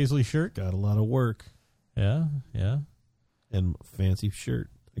fancy paisley shirt. Got a lot of work. Yeah. And fancy shirt.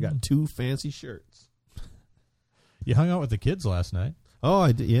 I got 2 fancy shirts. You hung out with the kids last night. Oh,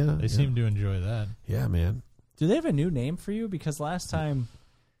 I did. Yeah, They seemed to enjoy that. Yeah, man. Do they have a new name for you? Because last time...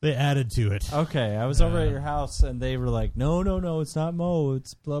 They added to it. Okay, I was over at your house, and they were like, no, it's not Mo.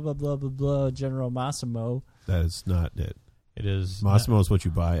 It's blah, blah, blah, blah, blah, General Massimo. That is not it. It is. Massimo is what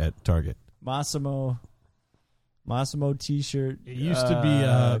you buy at Target. Massimo T-shirt. It used to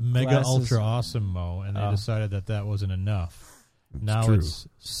be Mega glasses. Ultra Awesome Mo, and they decided that wasn't enough. Now true. it's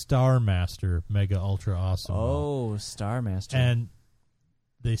Star Master Mega Ultra Awesome Mo. Oh, Star Master. And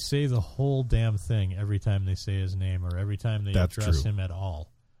they say the whole damn thing every time they say his name or every time they That's address true. him at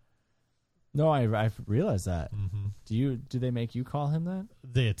all. No, I realized that. Mm-hmm. Do they make you call him that?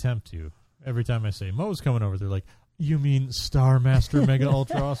 They attempt to. Every time I say Mo's coming over, they're like, "You mean Star Master Mega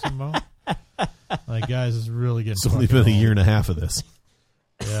Ultra Awesome Mo?" Like, guys, it's really getting. It's only been a year and a half of this.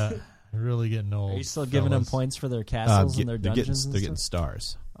 Yeah, really getting old. Are you still giving them points for their castles and their dungeons? They're getting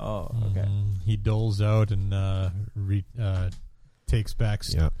stars. Oh, okay. He doles out and takes back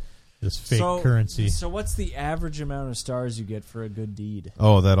this fake currency. So what's the average amount of stars you get for a good deed?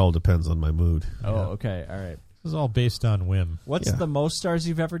 Oh, that all depends on my mood. Oh, okay. All right. This is all based on whim. What's the most stars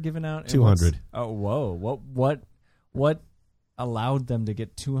you've ever given out? 200. Oh, whoa. What allowed them to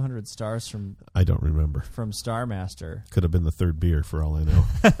get 200 stars from... I don't remember. From Star Master. Could have been the third beer for all I know.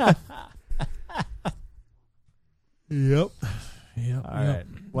 Yep. All right.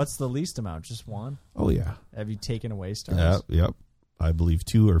 What's the least amount? Just one? Oh, yeah. Have you taken away stars? Yep. I believe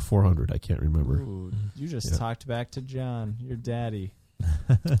 200 or 400. I can't remember. Ooh, you just talked back to John, your daddy.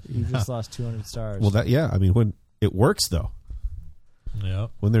 You just lost 200 stars. Well, I mean, when it works, though. Yep.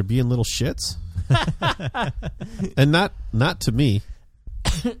 When they're being little shits. And not to me.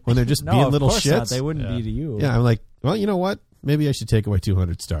 When they're just being little shits. Not. They wouldn't be to you. Yeah, I'm like, well, you know what? Maybe I should take away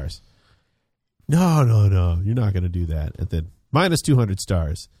 200 stars. No. You're not going to do that. And then minus 200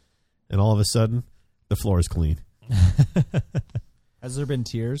 stars. And all of a sudden, the floor is clean. Has there been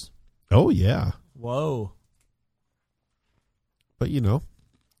tears? Oh, yeah. Whoa. But,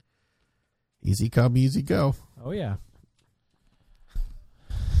 easy come, easy go. Oh, yeah.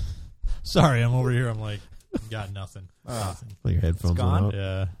 Sorry, I'm over here. I'm like, got nothing. Nothing. Well, your headphones gone? went out.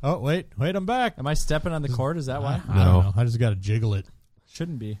 Yeah. Oh, wait, I'm back. Am I stepping on the cord? Is that why? I don't know. I just got to jiggle it.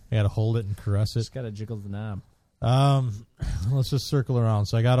 Shouldn't be. I got to hold it and caress it. Just got to jiggle the knob. Let's just circle around.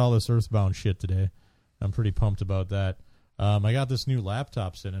 So I got all this Earthbound shit today. I'm pretty pumped about that. I got this new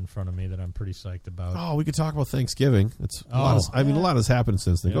laptop sitting in front of me that I'm pretty psyched about. Oh, we could talk about Thanksgiving. It's a lot has happened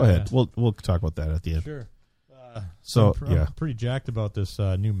since then. Go ahead. We'll talk about that at the end. Sure. I'm pretty jacked about this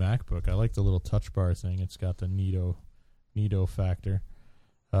new MacBook. I like the little touch bar thing. It's got the Neato factor,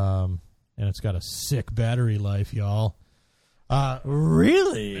 and it's got a sick battery life, y'all.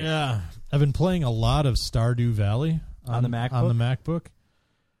 Really? Yeah. I've been playing a lot of Stardew Valley on the MacBook.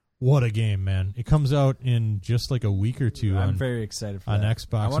 What a game, man! It comes out in just like a week or two. I'm very excited for on that.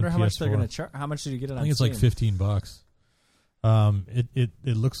 Xbox. I wonder and how PS4. much they're going to charge. How much did you get it on? I think it's like $15. It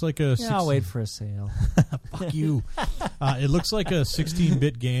looks like a. I'll wait for a sale. Fuck you. It looks like a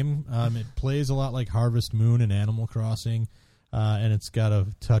 16-bit game. It plays a lot like Harvest Moon and Animal Crossing, and it's got a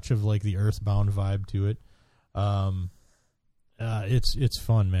touch of like the Earthbound vibe to it. It's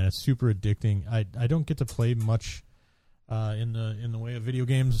fun, man. It's super addicting. I don't get to play much in the way of video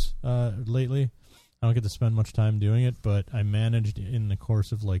games lately. I don't get to spend much time doing it, but I managed in the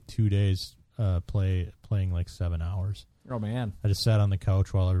course of like 2 days playing like 7 hours. Oh man! I just sat on the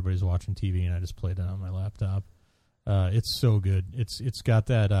couch while everybody's watching TV, and I just played it on my laptop. It's so good. It's got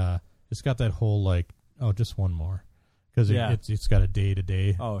that whole like just one more because it's got a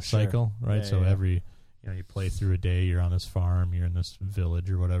day-to-day cycle, right? Yeah, so every you play through a day, you're on this farm, you're in this village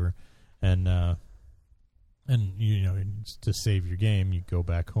or whatever, and to save your game, you go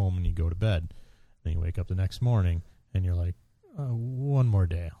back home and you go to bed. Then you wake up the next morning and you're like, one more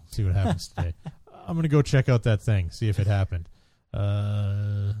day. I'll see what happens today. I'm going to go check out that thing, see if it happened.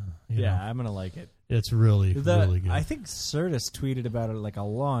 I'm going to like it. It's really good. I think Certus tweeted about it like a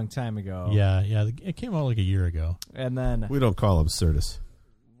long time ago. Yeah. It came out like a year ago. And then... We don't call him Certus.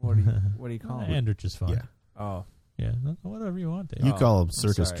 What do you call him? Andrich is fine. Yeah. Oh. Yeah, whatever you want, Dave. You call him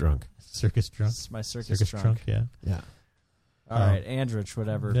Circus Drunk. Circus Drunk? This is my circus drunk. Yeah. All right, Andrich,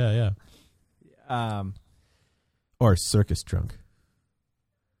 whatever. Yeah. Or Circus Drunk.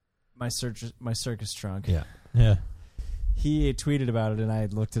 My circus trunk. Yeah. He tweeted about it, and I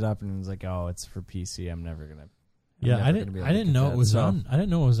looked it up, and was like, "Oh, it's for PC. I'm never gonna." I didn't know it was on. I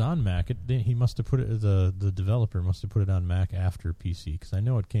didn't know it was on Mac. He must have put it. The developer must have put it on Mac after PC because I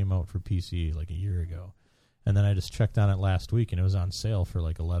know it came out for PC like a year ago, and then I just checked on it last week, and it was on sale for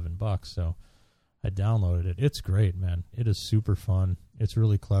like $11. So I downloaded it. It's great, man. It is super fun. It's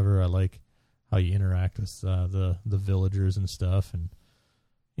really clever. I like how you interact with the villagers and stuff, and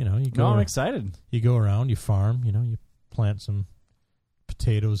you go. I'm excited. You go around, you farm. You plant some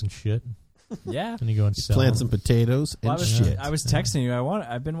potatoes and shit. Yeah, and you go and sell plant them. some potatoes and shit. I was texting you.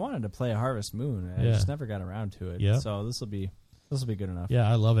 I've been wanting to play a Harvest Moon. I just never got around to it. Yeah. So this will be good enough.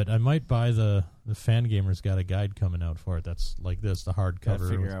 Yeah, I love it. I might buy the Fan Gamer's got a guide coming out for it. That's like this, the hardcover. Gotta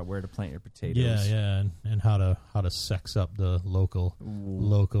figure out where to plant your potatoes. Yeah, and how to sex up the local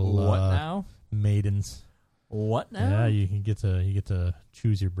what now? Maidens. What now? Yeah, you get to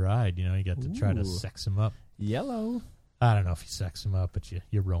choose your bride. You get to try to sex them up. Yellow. I don't know if you sex them up, but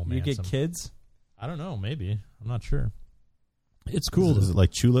you romance You get them. kids? I don't know. Maybe. I'm not sure. It's cool. Is it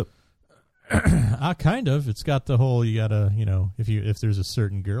like Tulip? Kind of. It's got the whole, you gotta, if there's a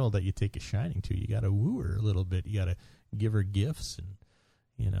certain girl that you take a shining to, you gotta woo her a little bit. You gotta give her gifts and,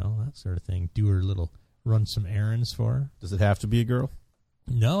 that sort of thing. Run some errands for her. Does it have to be a girl?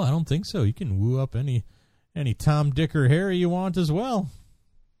 No, I don't think so. You can woo up any Tom, Dick, or Harry you want as well.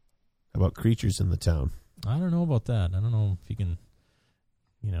 How about creatures in the town? I don't know about that. I don't know if you can,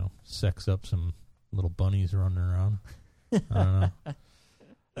 sex up some little bunnies running around. I don't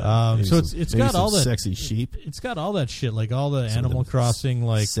know. So it's got all that sexy sheep. It's got all that shit, like all the Some of Animal them Crossing,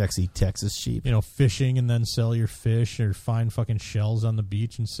 like sexy Texas sheep. Fishing and then sell your fish, or find fucking shells on the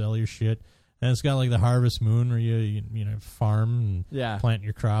beach and sell your shit. And it's got like the Harvest Moon where you farm and plant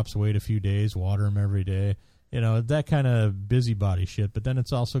your crops, wait a few days, water them every day. That kind of busybody shit. But then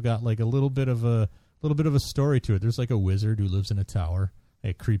it's also got like a little bit of a story to it. There's like a wizard who lives in a tower,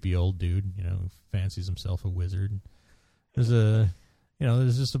 a creepy old dude, who fancies himself a wizard. There's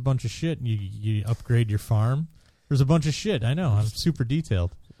just a bunch of shit. You upgrade your farm. There's a bunch of shit. I know. I'm super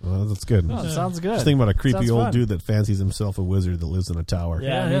detailed. Well, that's good. Oh, it sounds good. Just thinking about a creepy Sounds old fun. dude that fancies himself a wizard that lives in a tower.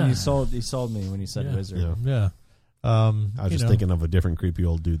 Yeah, I mean, you sold me when you said wizard. Yeah. I was just thinking of a different creepy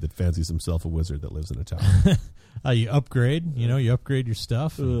old dude that fancies himself a wizard that lives in a tower. You upgrade. You upgrade your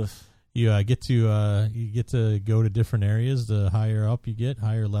stuff. You get to go to different areas. The higher up you get,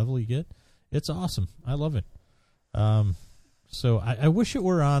 higher level you get. It's awesome. I love it. So I wish it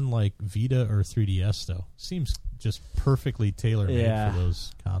were on like Vita or 3DS though. Seems just perfectly tailor-made for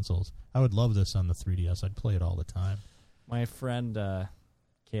those consoles. I would love this on the 3DS. I'd play it all the time. My friend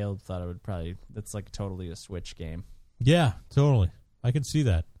Caleb thought it would that's like totally a Switch game. Yeah, totally. I can see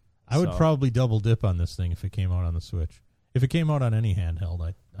that. I would probably double dip on this thing if it came out on the Switch. If it came out on any handheld,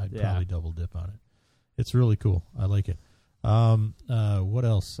 I'd probably double dip on it. It's really cool. I like it. What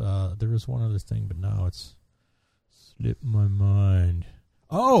else? There was one other thing, but now it's slipped my mind.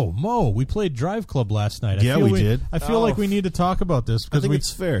 Oh, Mo, we played Drive Club last night. Yeah, we did. I feel like we need to talk about this because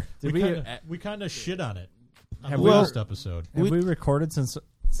it's fair. We kind of shit on it on the we- last episode. Have we recorded since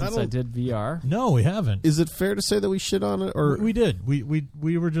I did VR? No, we haven't. Is it fair to say that we shit on it, or we did? We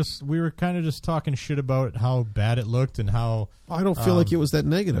were kind of just talking shit about how bad it looked and how I don't feel like it was that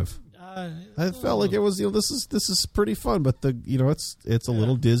negative. I felt like it was. This is pretty fun, but it's a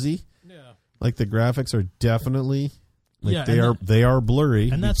little dizzy. Yeah. Like the graphics are definitely they are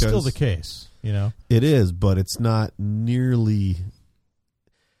blurry, and that's still the case. It is, but it's not nearly.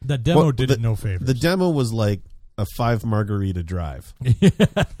 That demo did it no favors. The demo was like a 5 margarita drive.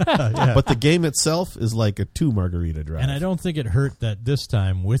 But the game itself is like a 2 margarita drive. And I don't think it hurt that this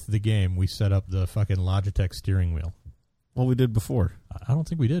time with the game we set up the fucking Logitech steering wheel. Well, we did before. I don't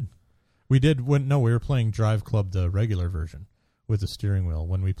think we did. We did when we were playing Drive Club, the regular version with the steering wheel.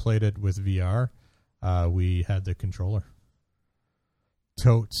 When we played it with VR, we had the controller.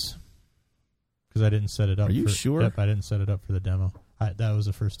 Totes. Because I didn't set it up. Are you sure? Yep, I didn't set it up for the demo. That was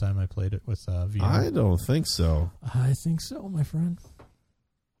the first time I played it with VR. I don't think so. I think so, my friend.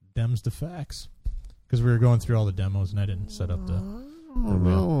 Dems the facts. Because we were going through all the demos and I didn't set up the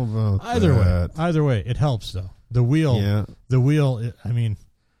wheel. About Either way, it helps though. The wheel,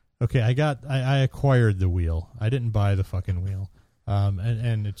 okay, I acquired the wheel. I didn't buy the fucking wheel.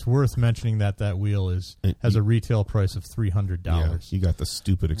 And it's worth mentioning that wheel has a retail price of $300. Yeah, you got the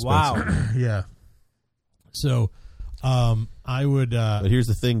stupid expensive. Wow. Yeah. So, I would. But here's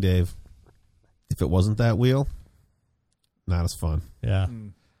the thing, Dave. If it wasn't that wheel, not as fun. Yeah.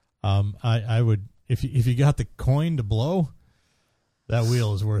 I would if you got the coin to blow, that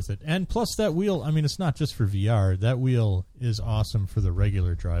wheel is worth it. And plus, that wheel. I mean, it's not just for VR. That wheel is awesome for the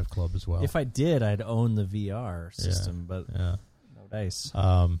regular Drive Club as well. If I did, I'd own the VR system, but no dice.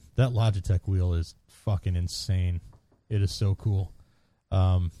 That Logitech wheel is fucking insane. It is so cool.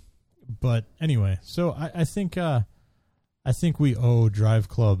 But anyway, so I think we owe Drive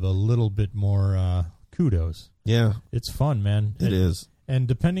Club a little bit more kudos. Yeah. It's fun, man. It is. And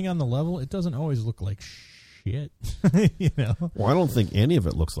depending on the level, it doesn't always look like shit. Well, I don't think any of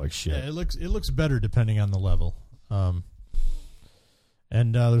it looks like shit. Yeah, it looks better depending on the level. And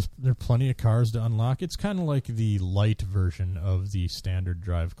there are plenty of cars to unlock. It's kind of like the light version of the standard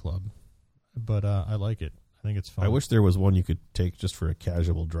Drive Club. But I like it. I think it's fun. I wish there was one you could take just for a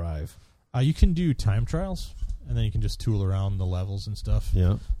casual drive. You can do time trials, and then you can just tool around the levels and stuff.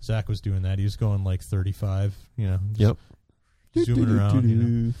 Yeah. Zach was doing that. He was going like 35, Yep. Zooming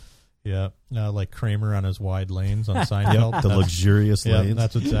around. Yeah. Like Kramer on his wide lanes on Seinfeld. Yep, the luxurious lanes.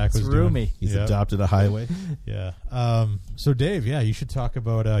 That's what Zach was roomy. doing. He's adopted a highway. Yeah. So, Dave, you should talk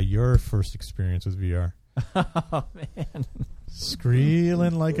about your first experience with VR. Oh man.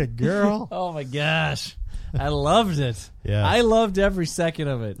 Squealing like a girl. Oh my gosh. I loved it. Yeah. I loved every second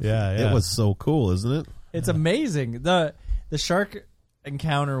of it. Yeah. It was so cool, isn't it? It's amazing. The shark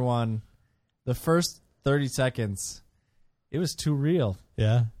encounter one, the first 30 seconds, it was too real.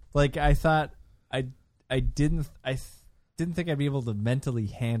 Yeah. Like I thought I didn't think I'd be able to mentally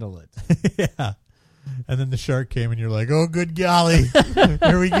handle it. Yeah. And then the shark came, and you're like, "Oh, good golly,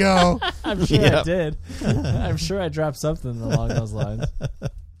 here we go." I'm sure Yeah. I did. I'm sure I dropped something along those lines.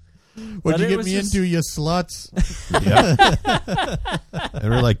 What'd But you it get was me just- into, you sluts? Yeah.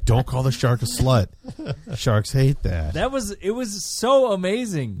 And we're like, don't call the shark a slut. Sharks hate that. It was so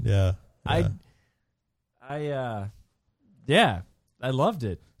amazing. Yeah. I loved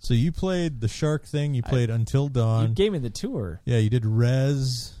it. So you played the shark thing. You played Until You Dawn. gave me the tour. Yeah, you did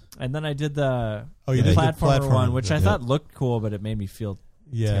Rez. And then I did the You did the platformer one, which I yeah. thought looked cool, but it made me feel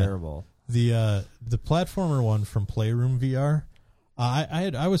terrible. The platformer one from Playroom VR.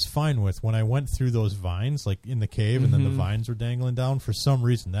 I was fine with when I went through those vines, like in the cave, and then the vines were dangling down. For some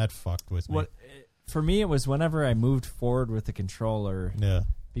reason, that fucked with me. For me, it was whenever I moved forward with the controller, Yeah,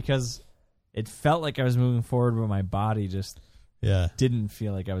 because it felt like I was moving forward, but my body just yeah. didn't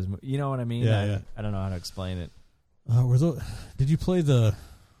feel like I was. You know what I mean? Yeah, yeah. I don't know how to explain it. Did you play the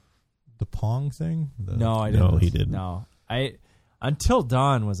Pong thing? No, I didn't. No, he didn't. No, Until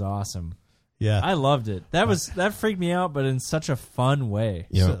Dawn was awesome. Yeah, I loved it. That freaked me out, but in such a fun way.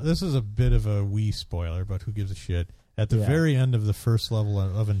 Yeah. So this is a bit of a wee spoiler, but who gives a shit? At the Yeah. very end of the first level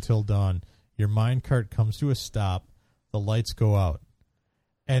of Until Dawn, your minecart comes to a stop, the lights go out,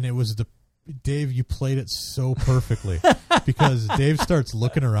 and it was Dave, you played it so perfectly because Dave starts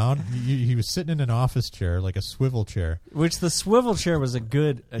looking around. He was sitting in an office chair, like a swivel chair. Which the swivel chair was a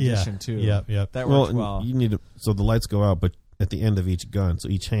good addition too. Yep. That worked well. You need to, so the lights go out, but at the end of each gun, so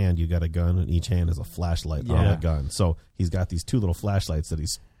each hand you got a gun, and each hand is a flashlight on Yeah. that gun. So he's got these two little flashlights that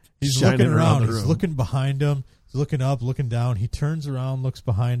he's looking shining around. the He's room. looking behind him. He's looking up, looking down. He turns around, looks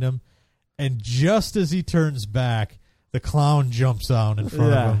behind him, and just as he turns back, the clown jumps down in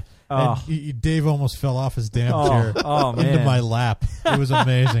front of him. And Oh. Dave almost fell off his damn chair Oh man. into my lap. It was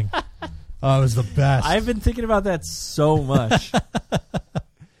amazing. Oh, it was the best. I've been thinking about that so much.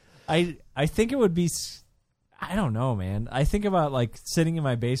 I think it would be. I don't know, man. I think about like sitting in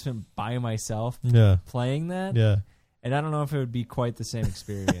my basement by myself yeah, playing that, yeah, and I don't know if it would be quite the same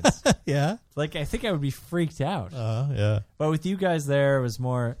experience. yeah. Like I think I would be freaked out. Yeah. But with you guys there, it was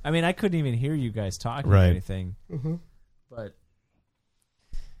more. I mean, I couldn't even hear you guys talking or Right. anything. But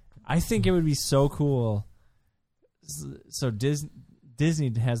I think it would be so cool. So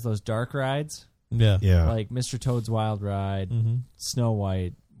Disney has those dark rides, Yeah. Yeah. like Mr. Toad's Wild Ride, Mm-hmm. Snow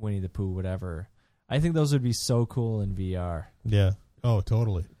White, Winnie the Pooh, whatever. I think those would be so cool in VR Yeah. Oh,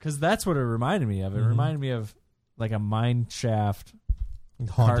 totally. because that's what it reminded me of. It reminded me of like a mine shaft.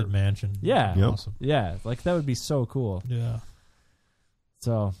 Haunted mansion. Yeah. Yep. Awesome. Yeah, like that would be so cool. Yeah.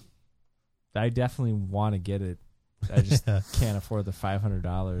 So I definitely want to get it. I just can't afford the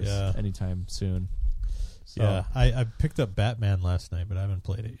 $500 Yeah. anytime soon. So, Yeah. I picked up Batman last night, but I haven't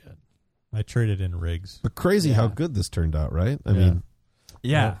played it yet. I traded in rigs. But crazy how Yeah. good this turned out, right? I Yeah. mean,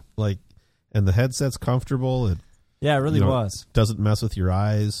 yeah, like, and the headset's comfortable. It yeah, it really you know, was. doesn't mess with your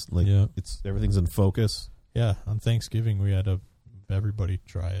eyes. Like, Yeah. everything's in focus. Yeah. On Thanksgiving, we had everybody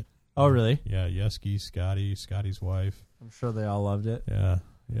try it. Oh, really? Yeah. Yeski, Scotty's wife. I'm sure they all loved it. Yeah.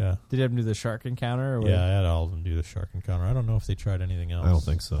 Yeah. Did you have them do the shark encounter? Or what? Yeah. I had all of them do the shark encounter. I don't know if they tried anything else. I don't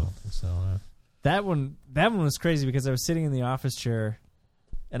think so. I don't think so. That one was crazy because I was sitting in the office chair,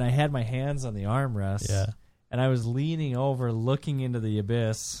 and I had my hands on the armrest. Yeah. And I was leaning over, looking into the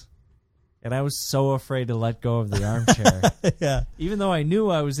abyss, and I was so afraid to let go of the armchair. Yeah. Even though I knew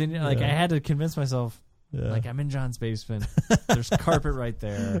I was in, like, Yeah. I had to convince myself, Yeah. like, I'm in John's basement. There's carpet right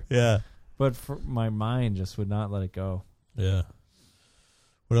there. Yeah. But my mind just would not let it go. Yeah.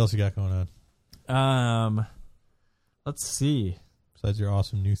 What else you got going on Let's see. besides your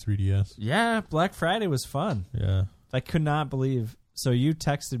awesome new 3DS? Yeah, Black Friday was fun. Yeah. I could not believe. So you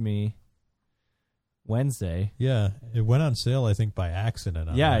texted me Wednesday. Yeah. It went on sale, I think, by accident.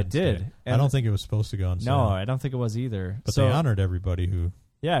 On Yeah, it Wednesday. did. I don't think it was supposed to go on sale. No, I don't think it was either. But so, they honored everybody who.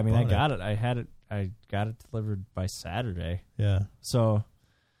 yeah, I mean, I bought got it. I had it. I got it delivered by Saturday. Yeah. So,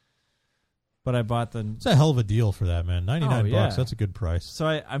 but I bought the. It's a hell of a deal for that, man. 99 Oh, yeah. bucks. That's a good price. So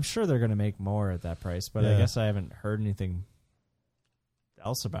I'm sure they're going to make more at that price, but I Yeah. guess I haven't heard anything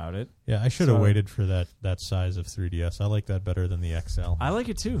else about it. Yeah, I should have So- waited for that size of 3DS. I like that better than the XL. I like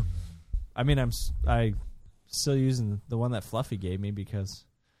it too. I mean, I still using the one that Fluffy gave me because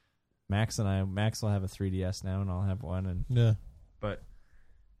Max will have a 3DS now, and I'll have one. And Yeah. but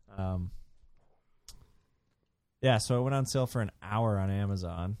Yeah, so it went on sale for an hour on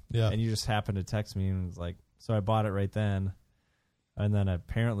Amazon. Yeah. And you just happened to text me and was like, so I bought it right then. And then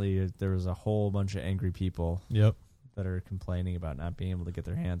apparently there was a whole bunch of angry people Yep. that are complaining about not being able to get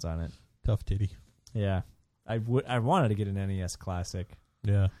their hands on it. Tough titty. Yeah. I wanted to get an NES Classic,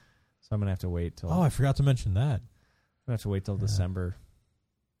 Yeah. so I'm going to have to wait till Oh, I forgot to mention that. December.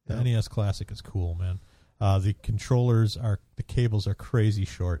 The NES Classic is cool, man. The controllers the cables are crazy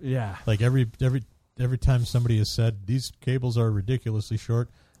short. Yeah. Like every time somebody has said these cables are ridiculously short,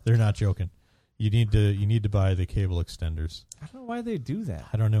 they're not joking. You need to buy the cable extenders. I don't know why they do that.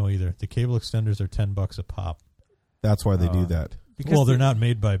 I don't know either. The cable extenders are $10 a pop. That's why they do that. Well, they're not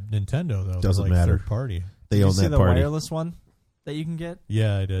made by Nintendo though. Doesn't they're like matter. Third party. They Did own you see that the party. wireless one that you can get?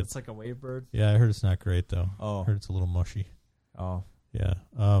 Yeah, I did. It's like a Wavebird. Yeah, I heard it's not great though. Oh. I heard it's a little mushy. Oh. Yeah.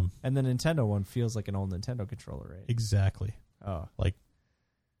 And the Nintendo one feels like an old Nintendo controller, right? Exactly. Oh.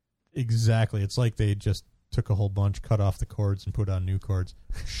 Exactly. It's like they just took a whole bunch, cut off the cords, and put on new cords,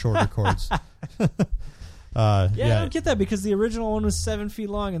 shorter cords. I don't get that because the original one was 7 feet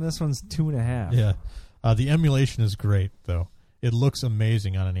long and this one's 2.5. Yeah. The emulation is great, though. It looks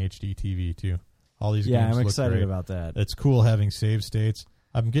amazing on an HD TV, too. All these games I'm look excited great. about that. It's cool having save states.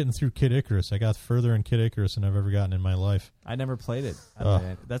 I'm getting through Kid Icarus. I got further in Kid Icarus than I've ever gotten in my life. I never played it.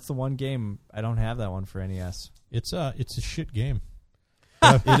 That's the one game I don't have that one for NES. It's a shit game.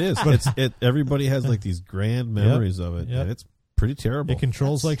 It is. Everybody has like these grand memories of it. Yep. And it's pretty terrible. It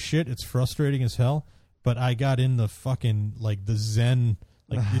controls like shit. It's frustrating as hell. But I got in the fucking like the zen,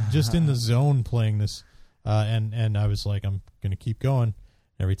 like just in the zone playing this, and I was like, I'm gonna keep going.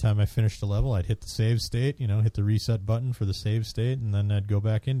 Every time I finished a level, I'd hit the save state, hit the reset button for the save state, and then I'd go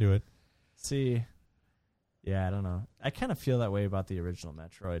back into it. See, yeah, I don't know. I kind of feel that way about the original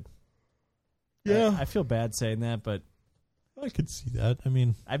Metroid. Yeah. I feel bad saying that, but I could see that. I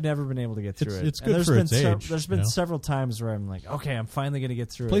mean, I've never been able to get through it. It's And good there's for been its age. There's been several times where I'm like, okay, I'm finally going to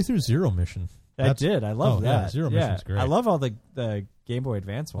get through play it. through Zero Mission. I did. I love yeah, that. Zero Mission's great. I love all the Game Boy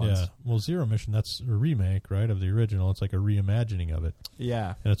Advance ones. Yeah. Well, Zero Mission, that's a remake, right, of the original. It's like a reimagining of it.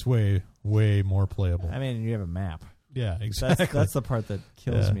 Yeah. And it's way, way more playable. I mean, you have a map. Yeah, exactly. That's the part that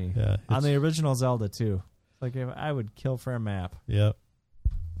kills me. Yeah, On the original Zelda, too. Like, I would kill for a map. Yep.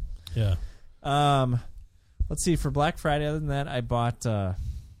 Yeah. Let's see. For Black Friday, other than that, I bought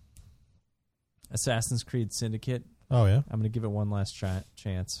Assassin's Creed Syndicate. Oh, yeah? I'm going to give it one last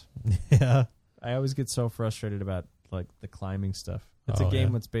chance. Yeah. I always get so frustrated about like the climbing stuff. It's Oh, a game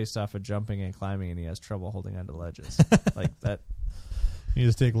yeah. that's based off of jumping and climbing, and he has trouble holding onto ledges. Like that. You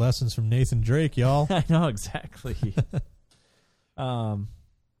just take lessons from Nathan Drake, y'all. I know exactly.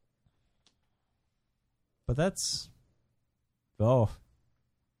 But that's. Oh,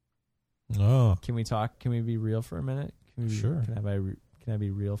 Oh, can we talk? Can we be real for a minute? Sure. Can I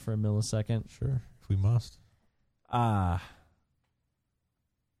be real for a millisecond? sure, if we must. I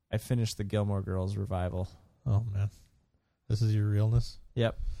finished the Gilmore Girls revival. Oh, man. This is your realness?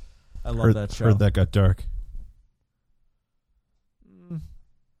 Yep, I love that show. Heard that got dark. I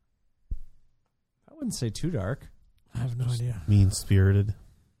wouldn't say too dark. I have no idea. Mean spirited.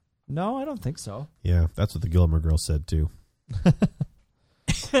 No, I don't think so. Yeah, that's what the Gilmore Girls said too.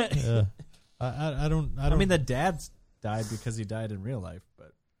 Yeah. I don't. I mean, the dad died because he died in real life,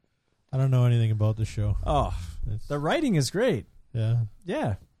 but I don't know anything about the show. oh, It's- the writing is great. yeah.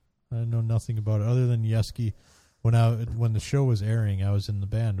 Yeah. I know nothing about it other than Yeski. When the show was airing, I was in the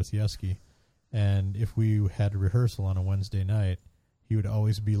band with Yeski, and if we had a rehearsal on a Wednesday night, he would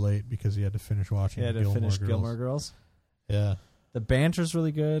always be late because he had to finish watching He had to Gilmore finish Girls. Gilmore Girls. Yeah, The banter's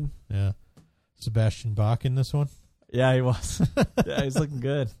really good. yeah. Sebastian Bach in this one? Yeah, he was. Yeah, he's looking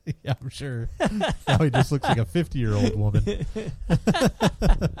good. Yeah, I'm sure. Now he just looks like a 50-year-old woman.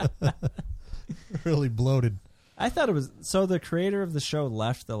 Really bloated. I thought it was so. The creator of the show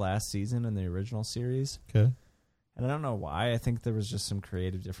left the last season in the original series, Okay. and I don't know why. I think there was just some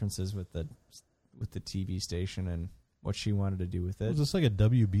creative differences with the TV station and what she wanted to do with it. Was this like a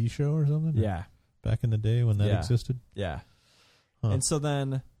WB show or something? Yeah, Back in the day when that Yeah. existed? yeah. Huh. And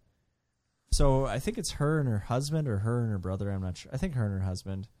so I think it's her and her husband, or her and her brother. I'm not sure. I think her and her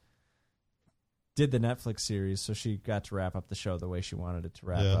husband did the Netflix series, so she got to wrap up the show the way she wanted it to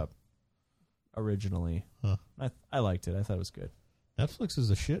wrap Yeah. up originally. Huh. I liked it. I thought it was good. Netflix is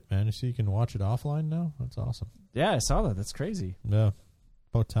the shit, man. You see, you can watch it offline now. That's awesome. Yeah, I saw that. That's crazy. Yeah.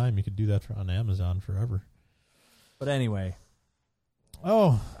 About time you could do that on Amazon forever. But anyway,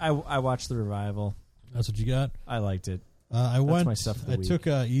 Oh, I watched the revival. that's what you got? I liked it. I went. my stuff of the I week. took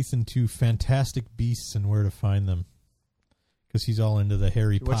Ethan to Fantastic Beasts and Where to Find Them because he's all into the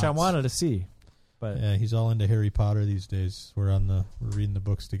Harry Potter. Which I wanted to see. But Yeah, he's all into Harry Potter these days. We're reading the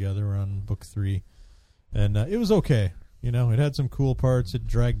books together. We're on book 3, And it was okay. You know, it had some cool parts. It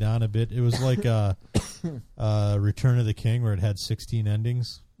dragged on a bit. It was like Return of the King, where it had 16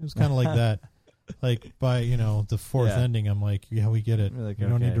 endings. It was kind of like that. Like by, you know, the fourth ending, I'm like, yeah, we get it. Like, you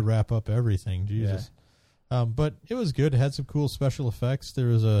don't need to wrap up everything. Jesus. Yeah. But it was good. It had some cool special effects. There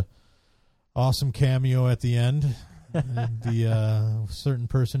was a awesome cameo at the end. The certain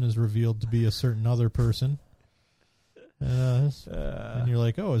person is revealed to be a certain other person. And you're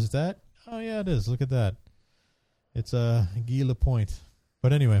like, oh, is that? Oh, yeah, it is. Look at that. It's Guy Lapointe.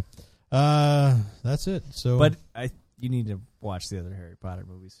 But anyway, that's it. So, but you need to watch the other Harry Potter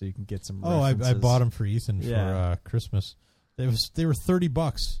movies so you can get some. I references. bought them for Ethan for Christmas. They were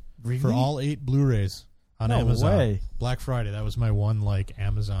 $30 for all 8 Blu-rays on Amazon. Way. Black Friday. That was my one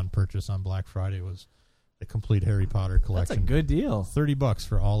Amazon purchase on Black Friday. Was the complete Harry Potter collection. That's a good deal. $30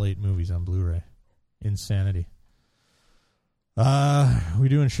 for all 8 movies on Blu-ray. Insanity. We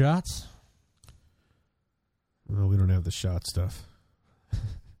doing shots? Well, we don't have the shot stuff.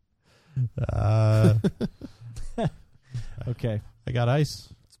 Okay. I got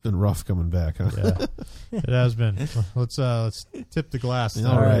ice. It's been rough coming back, huh? Yeah, it has been. Let's tip the glass.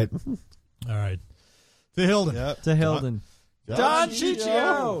 All right. All right. To Hilden. Yep. To Hilden. Don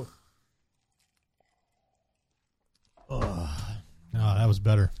Ciccio. Oh, that was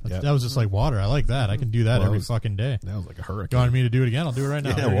better. Yep. That was just like water. I like that. I can do that every fucking day. That was like a hurricane. You want me to do it again? I'll do it right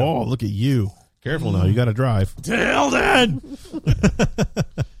now. Yeah, whoa, look at you. Careful now. You got to drive. To Hilden.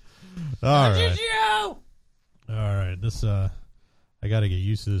 All right. All right. This I got to get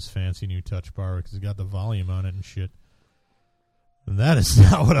used to this fancy new touch bar because it's got the volume on it and shit. And that is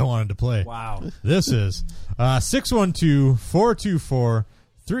not what I wanted to play. Wow. This is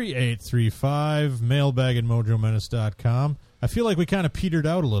 612-424-3835, mailbag at mojomenace.com. I feel like we kind of petered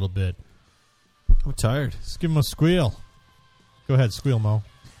out a little bit. I'm tired. Let's give him a squeal. Go ahead, squeal, Mo.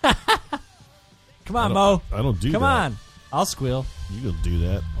 Come on, Mo. I don't do that. Come on. I'll squeal. You don't do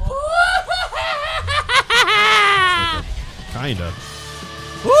that. Kinda.